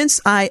said that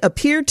since I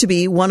appeared to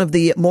be one of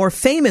the more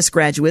famous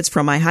graduates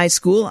from my high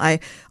school, I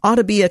ought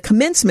to be a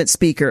commencement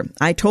speaker.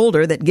 I told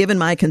her that given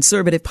my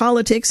conservative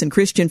politics and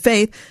Christian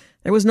faith,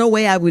 there was no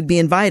way I would be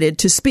invited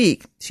to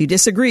speak. She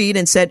disagreed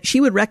and said she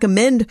would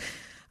recommend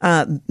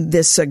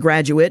this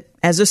graduate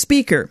as a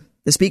speaker.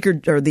 The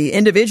speaker, or the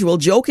individual,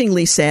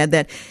 jokingly said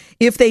that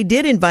if they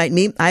did invite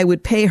me, I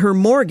would pay her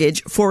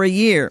mortgage for a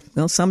year.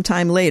 Well,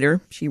 sometime later,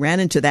 she ran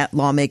into that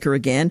lawmaker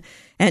again,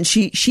 and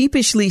she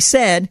sheepishly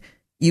said,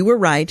 "You were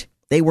right.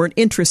 They weren't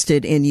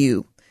interested in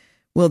you."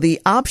 Well, the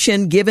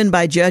option given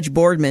by Judge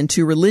Boardman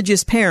to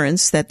religious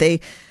parents that they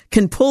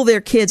can pull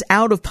their kids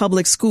out of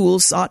public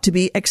schools ought to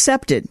be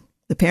accepted.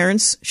 The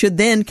parents should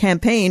then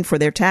campaign for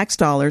their tax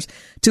dollars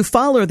to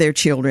follow their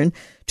children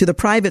to the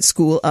private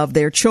school of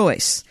their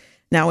choice.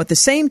 Now, at the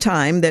same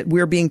time that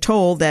we're being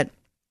told that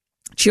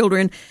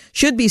children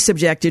should be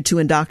subjected to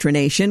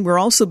indoctrination, we're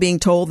also being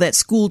told that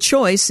school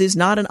choice is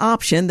not an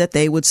option that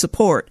they would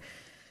support.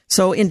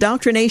 So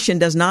indoctrination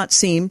does not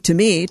seem to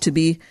me to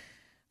be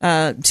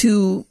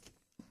too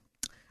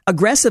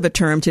aggressive a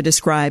term to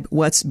describe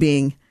what's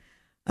being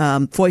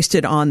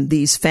foisted on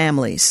these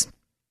families.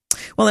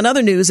 Well, in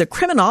other news, a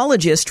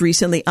criminologist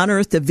recently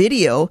unearthed a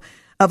video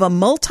of a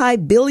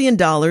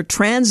multi-billion-dollar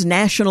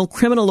transnational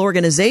criminal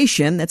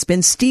organization that's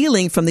been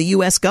stealing from the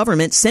U.S.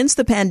 government since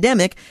the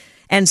pandemic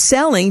and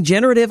selling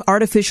generative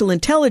artificial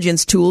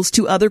intelligence tools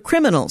to other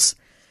criminals.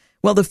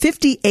 Well, the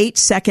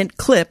 58-second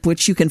clip,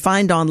 which you can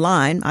find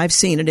online, I've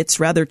seen it, it's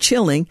rather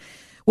chilling,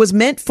 was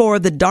meant for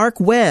the dark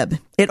web.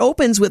 It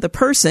opens with a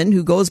person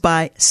who goes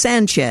by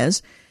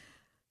Sanchez,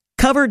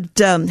 covered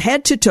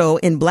head to toe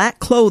in black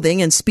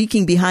clothing and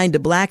speaking behind a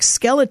black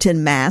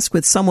skeleton mask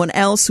with someone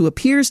else who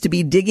appears to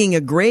be digging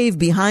a grave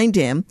behind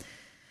him,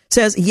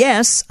 says,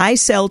 "Yes, I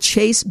sell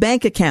Chase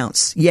bank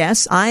accounts.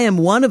 Yes, I am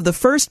one of the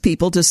first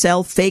people to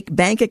sell fake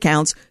bank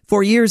accounts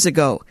 4 years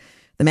ago."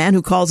 The man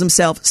who calls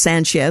himself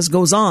Sanchez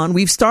goes on,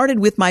 "We've started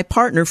with my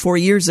partner 4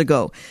 years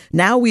ago.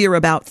 Now we are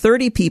about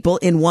 30 people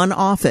in one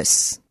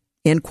office."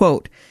 End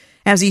quote.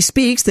 As he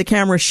speaks, the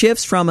camera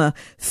shifts from a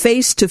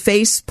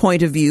face-to-face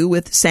point of view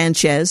with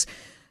Sanchez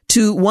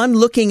to one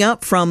looking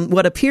up from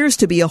what appears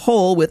to be a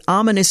hole with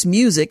ominous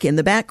music in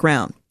the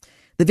background.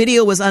 The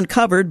video was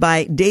uncovered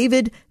by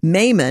David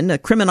Mayman, a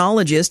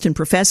criminologist and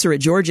professor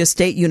at Georgia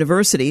State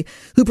University,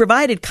 who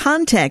provided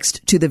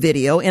context to the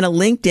video in a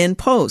LinkedIn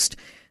post.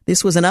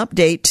 This was an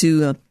update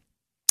to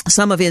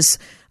some of his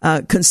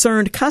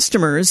concerned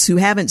customers who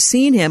haven't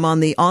seen him on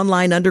the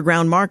online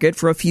underground market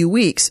for a few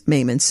weeks,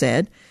 Mayman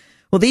said.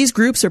 Well, these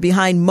groups are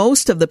behind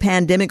most of the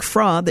pandemic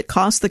fraud that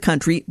cost the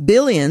country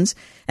billions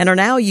and are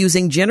now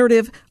using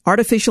generative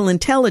artificial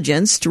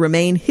intelligence to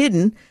remain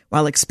hidden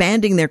while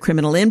expanding their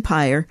criminal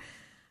empire.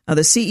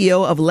 The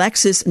CEO of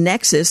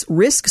LexisNexis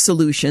Risk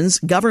Solutions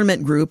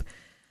government group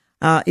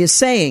is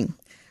saying,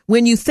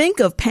 "When you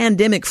think of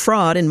pandemic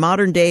fraud and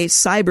modern-day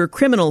cyber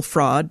criminal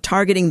fraud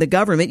targeting the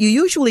government, you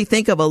usually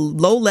think of a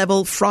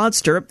low-level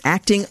fraudster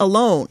acting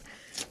alone.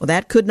 Well,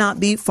 that could not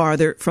be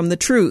farther from the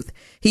truth."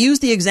 He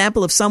used the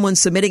example of someone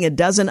submitting a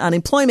dozen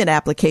unemployment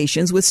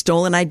applications with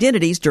stolen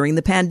identities during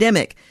the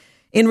pandemic.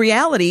 In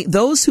reality,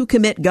 those who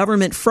commit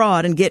government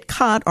fraud and get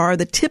caught are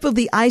the tip of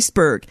the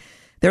iceberg.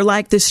 They're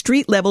like the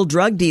street-level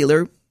drug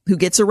dealer who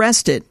gets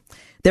arrested.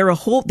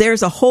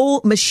 There's a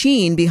whole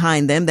machine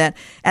behind them that,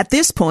 at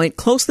this point,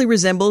 closely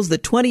resembles the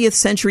 20th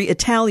century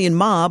Italian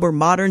mob or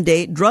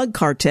modern-day drug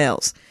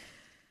cartels.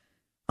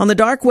 On the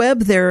dark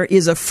web, there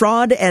is a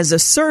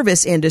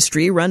fraud-as-a-service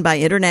industry run by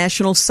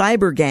international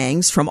cyber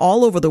gangs from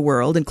all over the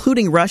world,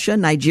 including Russia,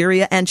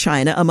 Nigeria, and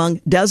China,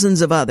 among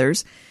dozens of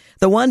others.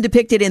 The one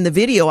depicted in the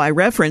video I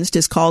referenced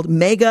is called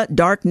Mega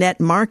Darknet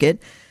Market,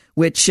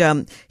 which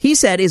he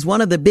said is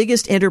one of the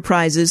biggest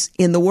enterprises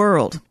in the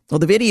world. Well,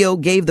 the video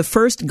gave the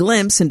first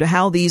glimpse into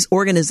how these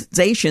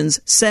organizations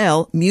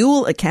sell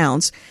mule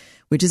accounts,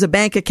 which is a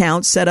bank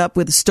account set up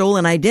with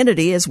stolen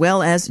identity as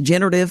well as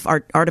generative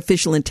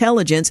artificial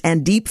intelligence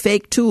and deep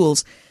fake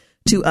tools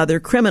to other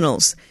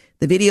criminals.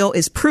 The video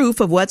is proof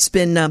of what's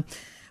been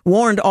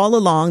warned all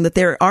along, that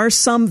there are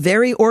some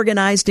very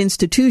organized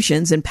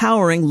institutions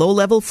empowering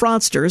low-level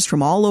fraudsters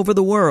from all over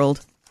the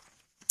world.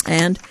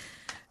 And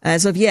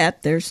as of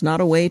yet, there's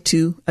not a way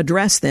to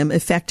address them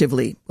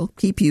effectively. We'll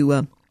keep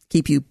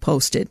you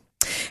posted.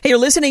 Hey, you're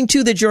listening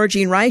to The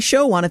Georgene Rice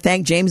Show. I want to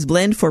thank James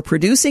Blend for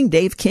producing,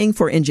 Dave King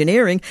for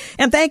engineering,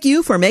 and thank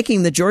you for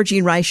making The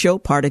Georgene Rice Show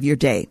part of your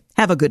day.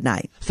 Have a good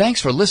night.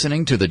 Thanks for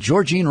listening to The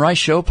Georgene Rice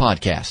Show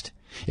podcast.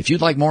 If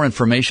you'd like more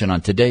information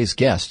on today's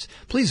guests,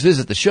 please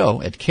visit the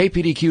show at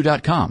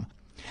kpdq.com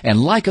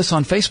and like us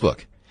on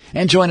Facebook.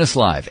 And join us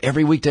live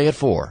every weekday at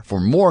 4 for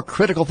more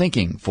critical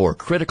thinking for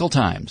critical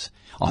times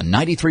on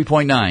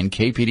 93.9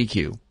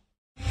 KPDQ.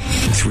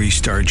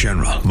 3-star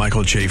General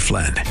Michael J.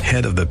 Flynn,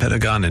 head of the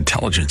Pentagon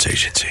Intelligence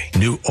Agency,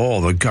 knew all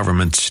the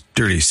government's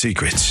dirty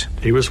secrets.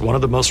 He was one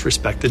of the most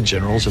respected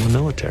generals in the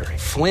military.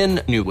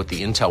 Flynn knew what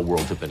the intel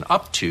world had been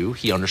up to.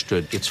 He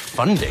understood its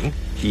funding.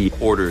 He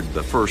ordered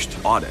the first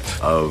audit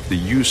of the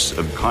use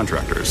of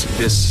contractors.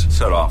 This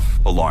set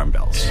off alarm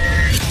bells.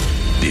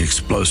 The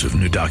explosive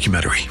new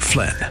documentary,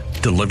 Flynn,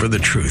 Deliver the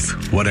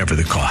Truth, Whatever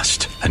the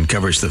Cost,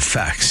 uncovers the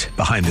facts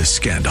behind this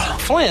scandal.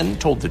 Flynn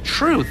told the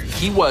truth.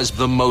 He was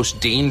the most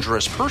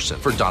dangerous person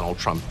for Donald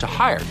Trump to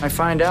hire. I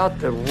find out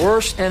the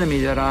worst enemy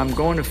that I'm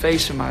going to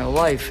face in my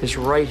life is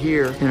right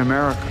here in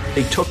America.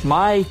 They took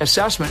my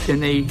assessment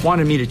and they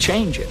wanted me to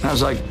change it. And I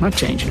was like, I'm not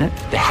changing it.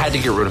 They had to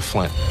get rid of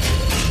Flynn.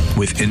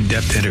 With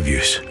in-depth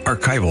interviews,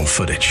 archival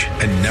footage,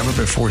 and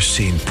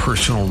never-before-seen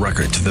personal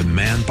records of the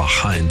man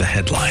behind the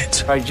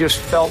headlines. I just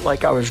felt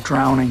like I was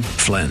drowning.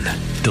 Flynn,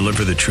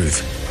 Deliver the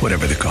Truth,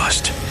 Whatever the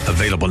Cost.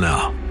 Available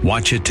now.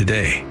 Watch it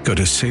today. Go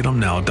to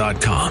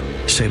salemnow.com.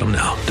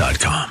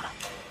 salemnow.com.